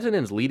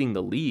 Rantanen's leading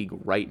the league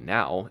right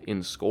now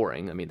in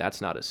scoring. I mean, that's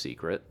not a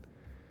secret.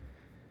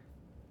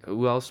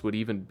 Who else would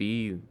even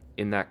be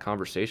in that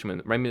conversation?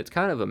 I mean, it's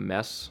kind of a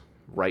mess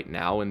right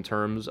now in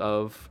terms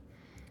of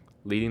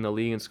leading the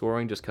league in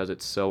scoring just because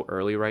it's so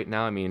early right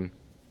now. I mean,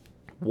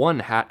 one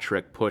hat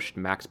trick pushed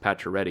Max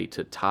Pacioretty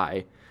to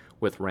tie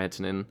with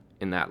Rantanen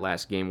in that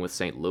last game with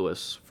St.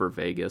 Louis for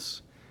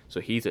Vegas. So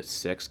he's at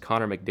 6.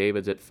 Connor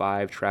McDavid's at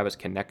 5. Travis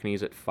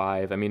Konechny's at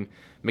 5. I mean,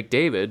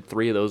 McDavid,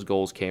 3 of those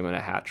goals came in a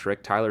hat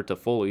trick. Tyler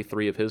Toffoli,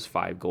 3 of his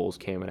 5 goals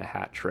came in a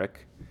hat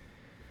trick.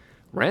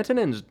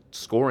 Rantanen's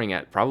scoring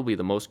at probably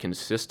the most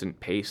consistent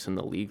pace in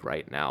the league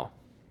right now.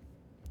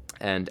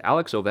 And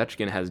Alex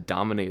Ovechkin has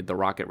dominated the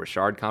Rocket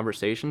Richard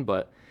conversation,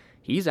 but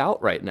he's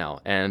out right now,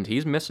 and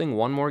he's missing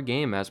one more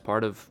game as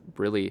part of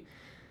really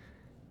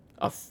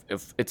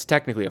it's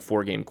technically a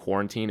 4-game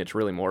quarantine. It's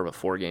really more of a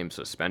 4-game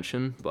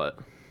suspension, but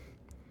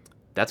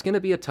that's going to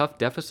be a tough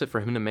deficit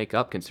for him to make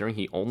up considering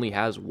he only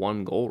has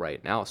 1 goal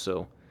right now.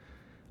 So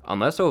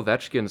unless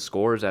Ovechkin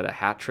scores at a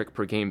hat trick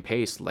per game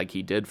pace like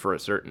he did for a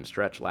certain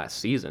stretch last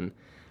season,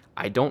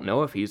 I don't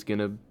know if he's going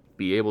to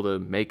be able to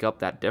make up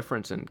that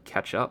difference and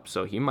catch up.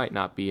 So he might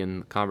not be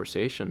in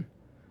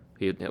the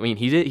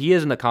he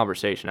is in the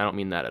conversation. I don't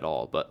mean that at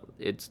all, but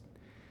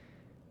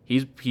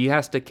he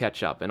has to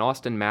catch up. And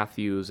Austin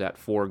Matthews at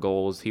 4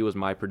 goals, he was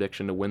my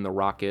prediction to win the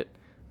Rocket.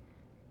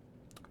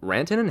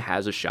 Rantanen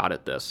has a shot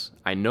at this.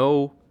 I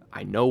know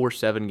we're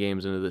 7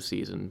 games into the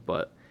season,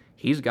 but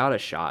he's got a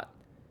shot.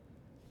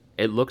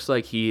 It looks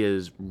like he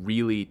is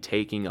really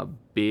taking a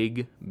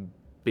big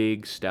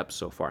step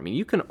so far. I mean,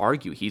 you can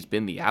argue he's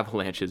been the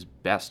Avalanche's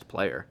best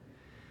player.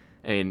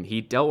 And he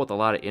dealt with a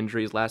lot of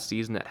injuries last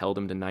season that held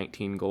him to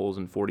 19 goals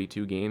in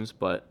 42 games,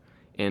 but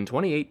in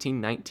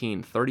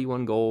 2018-19,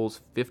 31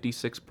 goals,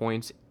 56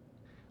 points,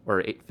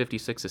 or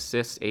 56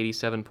 assists,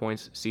 87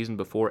 points. Season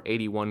before,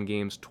 81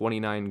 games,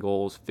 29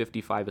 goals,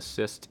 55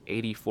 assists,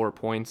 84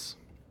 points.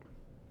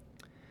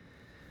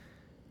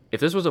 If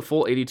this was a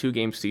full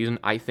 82-game season,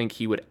 I think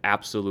he would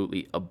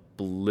absolutely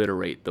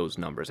obliterate those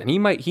numbers. And he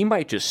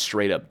might just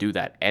straight up do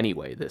that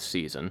anyway this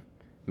season.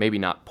 Maybe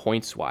not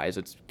points-wise.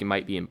 It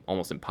might be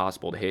almost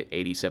impossible to hit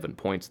 87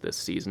 points this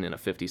season in a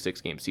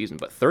 56-game season.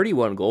 But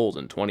 31 goals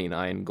and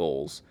 29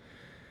 goals,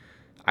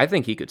 I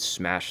think he could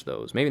smash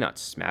those. Maybe not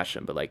smash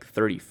them, but like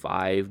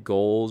 35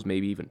 goals,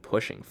 maybe even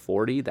pushing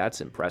 40.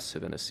 That's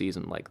impressive in a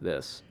season like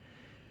this.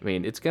 I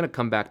mean, it's going to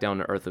come back down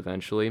to earth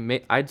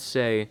eventually. I'd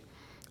say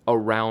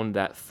around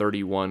that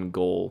 31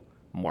 goal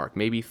mark,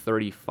 maybe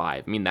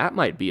 35. I mean, that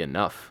might be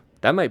enough.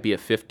 That might be a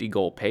 50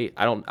 goal pace.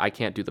 I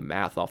can't do the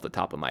math off the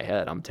top of my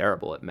head. I'm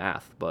terrible at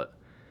math, but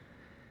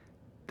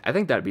I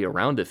think that'd be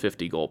around a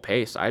 50 goal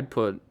pace.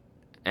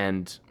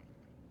 And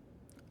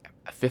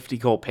a 50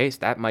 goal pace,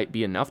 that might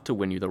be enough to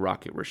win you the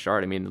Rocket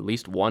Richard. I mean, at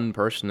least one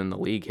person in the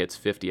league hits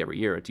 50 every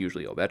year. It's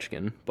usually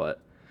Ovechkin,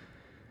 but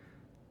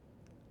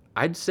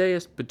I'd say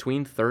it's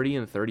between 30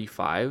 and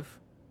 35.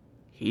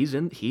 He's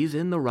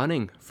in the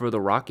running for the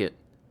Rocket,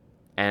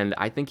 and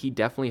I think he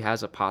definitely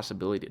has a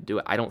possibility to do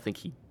it. I don't think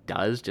he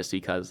does, just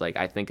because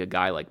I think a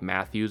guy like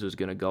Matthews is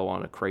going to go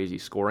on a crazy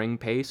scoring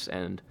pace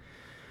and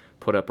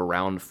put up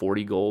around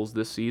 40 goals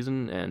this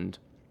season, and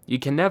you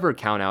can never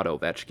count out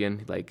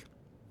Ovechkin.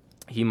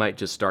 He might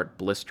just start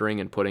blistering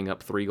and putting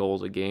up 3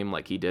 goals a game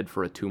like he did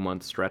for a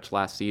 2-month stretch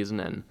last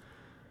season, and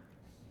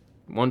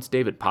once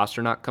David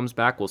Pastrnak comes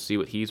back, we'll see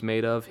what he's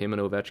made of. Him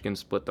and Ovechkin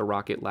split the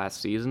Rocket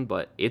last season,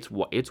 but it's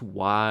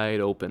wide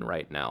open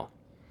right now.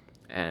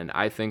 And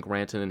I think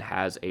Rantanen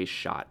has a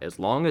shot. As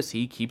long as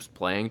he keeps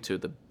playing to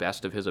the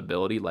best of his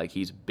ability like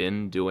he's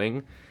been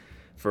doing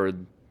for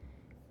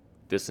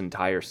this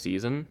entire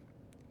season,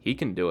 he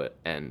can do it.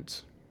 And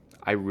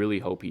I really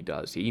hope he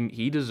does.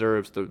 He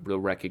deserves the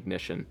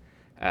recognition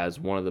as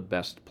one of the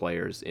best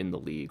players in the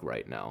league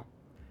right now.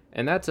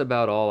 And that's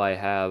about all I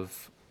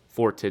have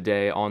for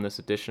today on this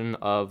edition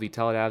of the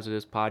Tell It As It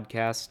Is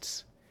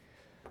podcast.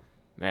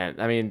 Man,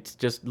 I mean,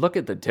 just look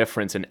at the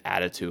difference in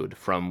attitude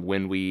from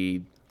when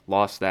we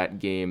lost that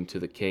game to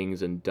the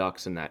Kings and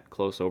Ducks in that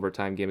close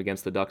overtime game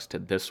against the Ducks to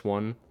this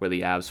one where the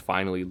Avs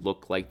finally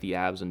look like the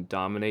Avs and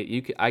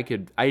dominate.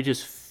 I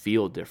just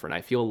feel different.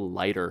 I feel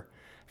lighter.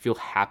 I feel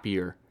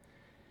happier.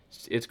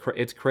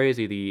 It's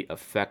crazy the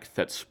effect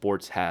that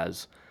sports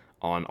has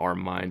on our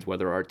minds,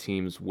 whether our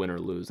teams win or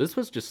lose. This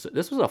was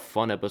a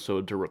fun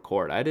episode to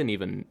record. I didn't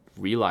even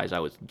realize I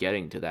was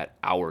getting to that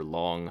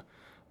hour-long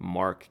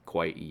mark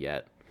quite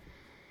yet.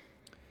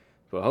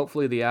 But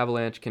hopefully the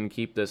Avalanche can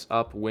keep this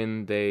up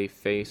when they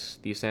face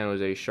the San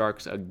Jose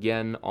Sharks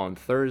again on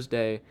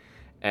Thursday.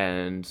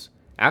 And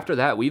after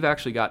that, we've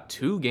actually got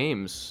 2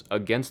 games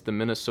against the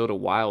Minnesota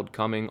Wild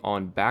coming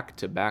on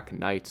back-to-back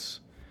nights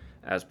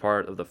as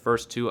part of the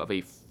first 2 of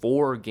a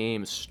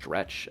 4-game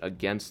stretch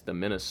against the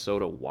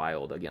Minnesota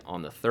Wild, again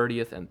on the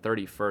 30th and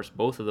 31st,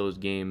 both of those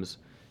games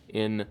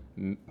in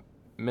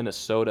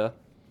Minnesota.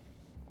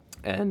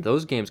 And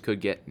those games could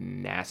get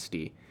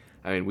nasty.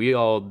 I mean, we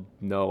all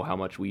know how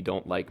much we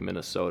don't like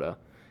Minnesota,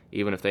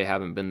 even if they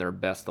haven't been their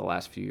best the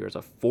last few years.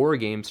 A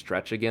 4-game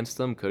stretch against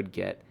them could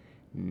get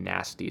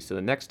nasty. So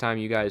the next time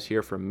you guys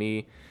hear from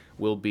me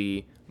will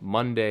be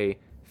Monday,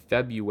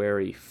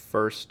 February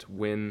 1st,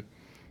 when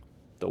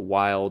the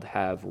Wild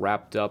have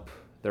wrapped up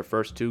their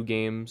first 2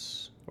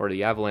 games, or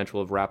the Avalanche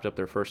will have wrapped up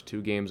their first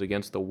 2 games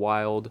against the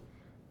Wild.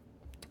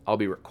 I'll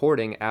be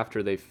recording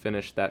after they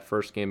finish that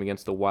first game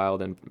against the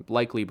Wild and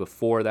likely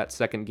before that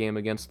second game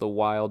against the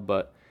Wild,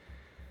 but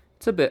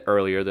it's a bit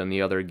earlier than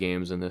the other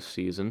games in this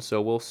season,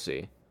 so we'll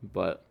see.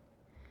 But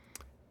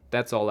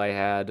that's all I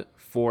had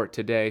for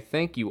today.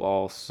 Thank you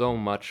all so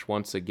much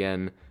once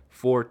again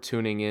for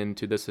tuning in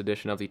to this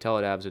edition of the Tell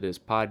It As It Is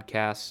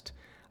podcast.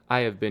 I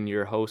have been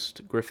your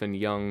host, Griffin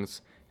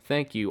Youngs.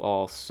 Thank you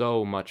all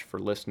so much for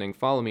listening.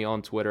 Follow me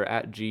on Twitter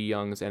at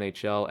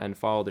GYoungsNHL and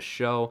follow the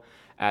show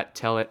at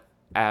Tell It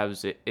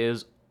As It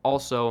Is.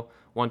 Also,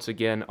 once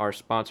again, our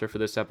sponsor for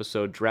this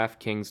episode,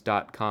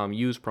 DraftKings.com.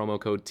 Use promo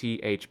code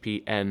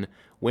THPN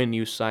when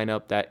you sign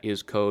up. That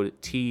is code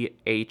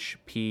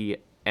THPN,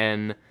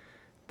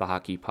 the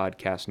Hockey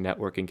Podcast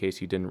Network, in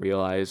case you didn't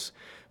realize,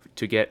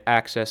 to get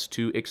access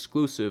to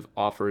exclusive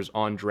offers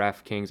on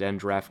DraftKings and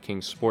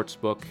DraftKings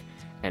Sportsbook.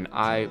 And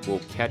I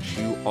will catch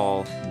you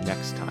all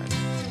next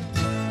time.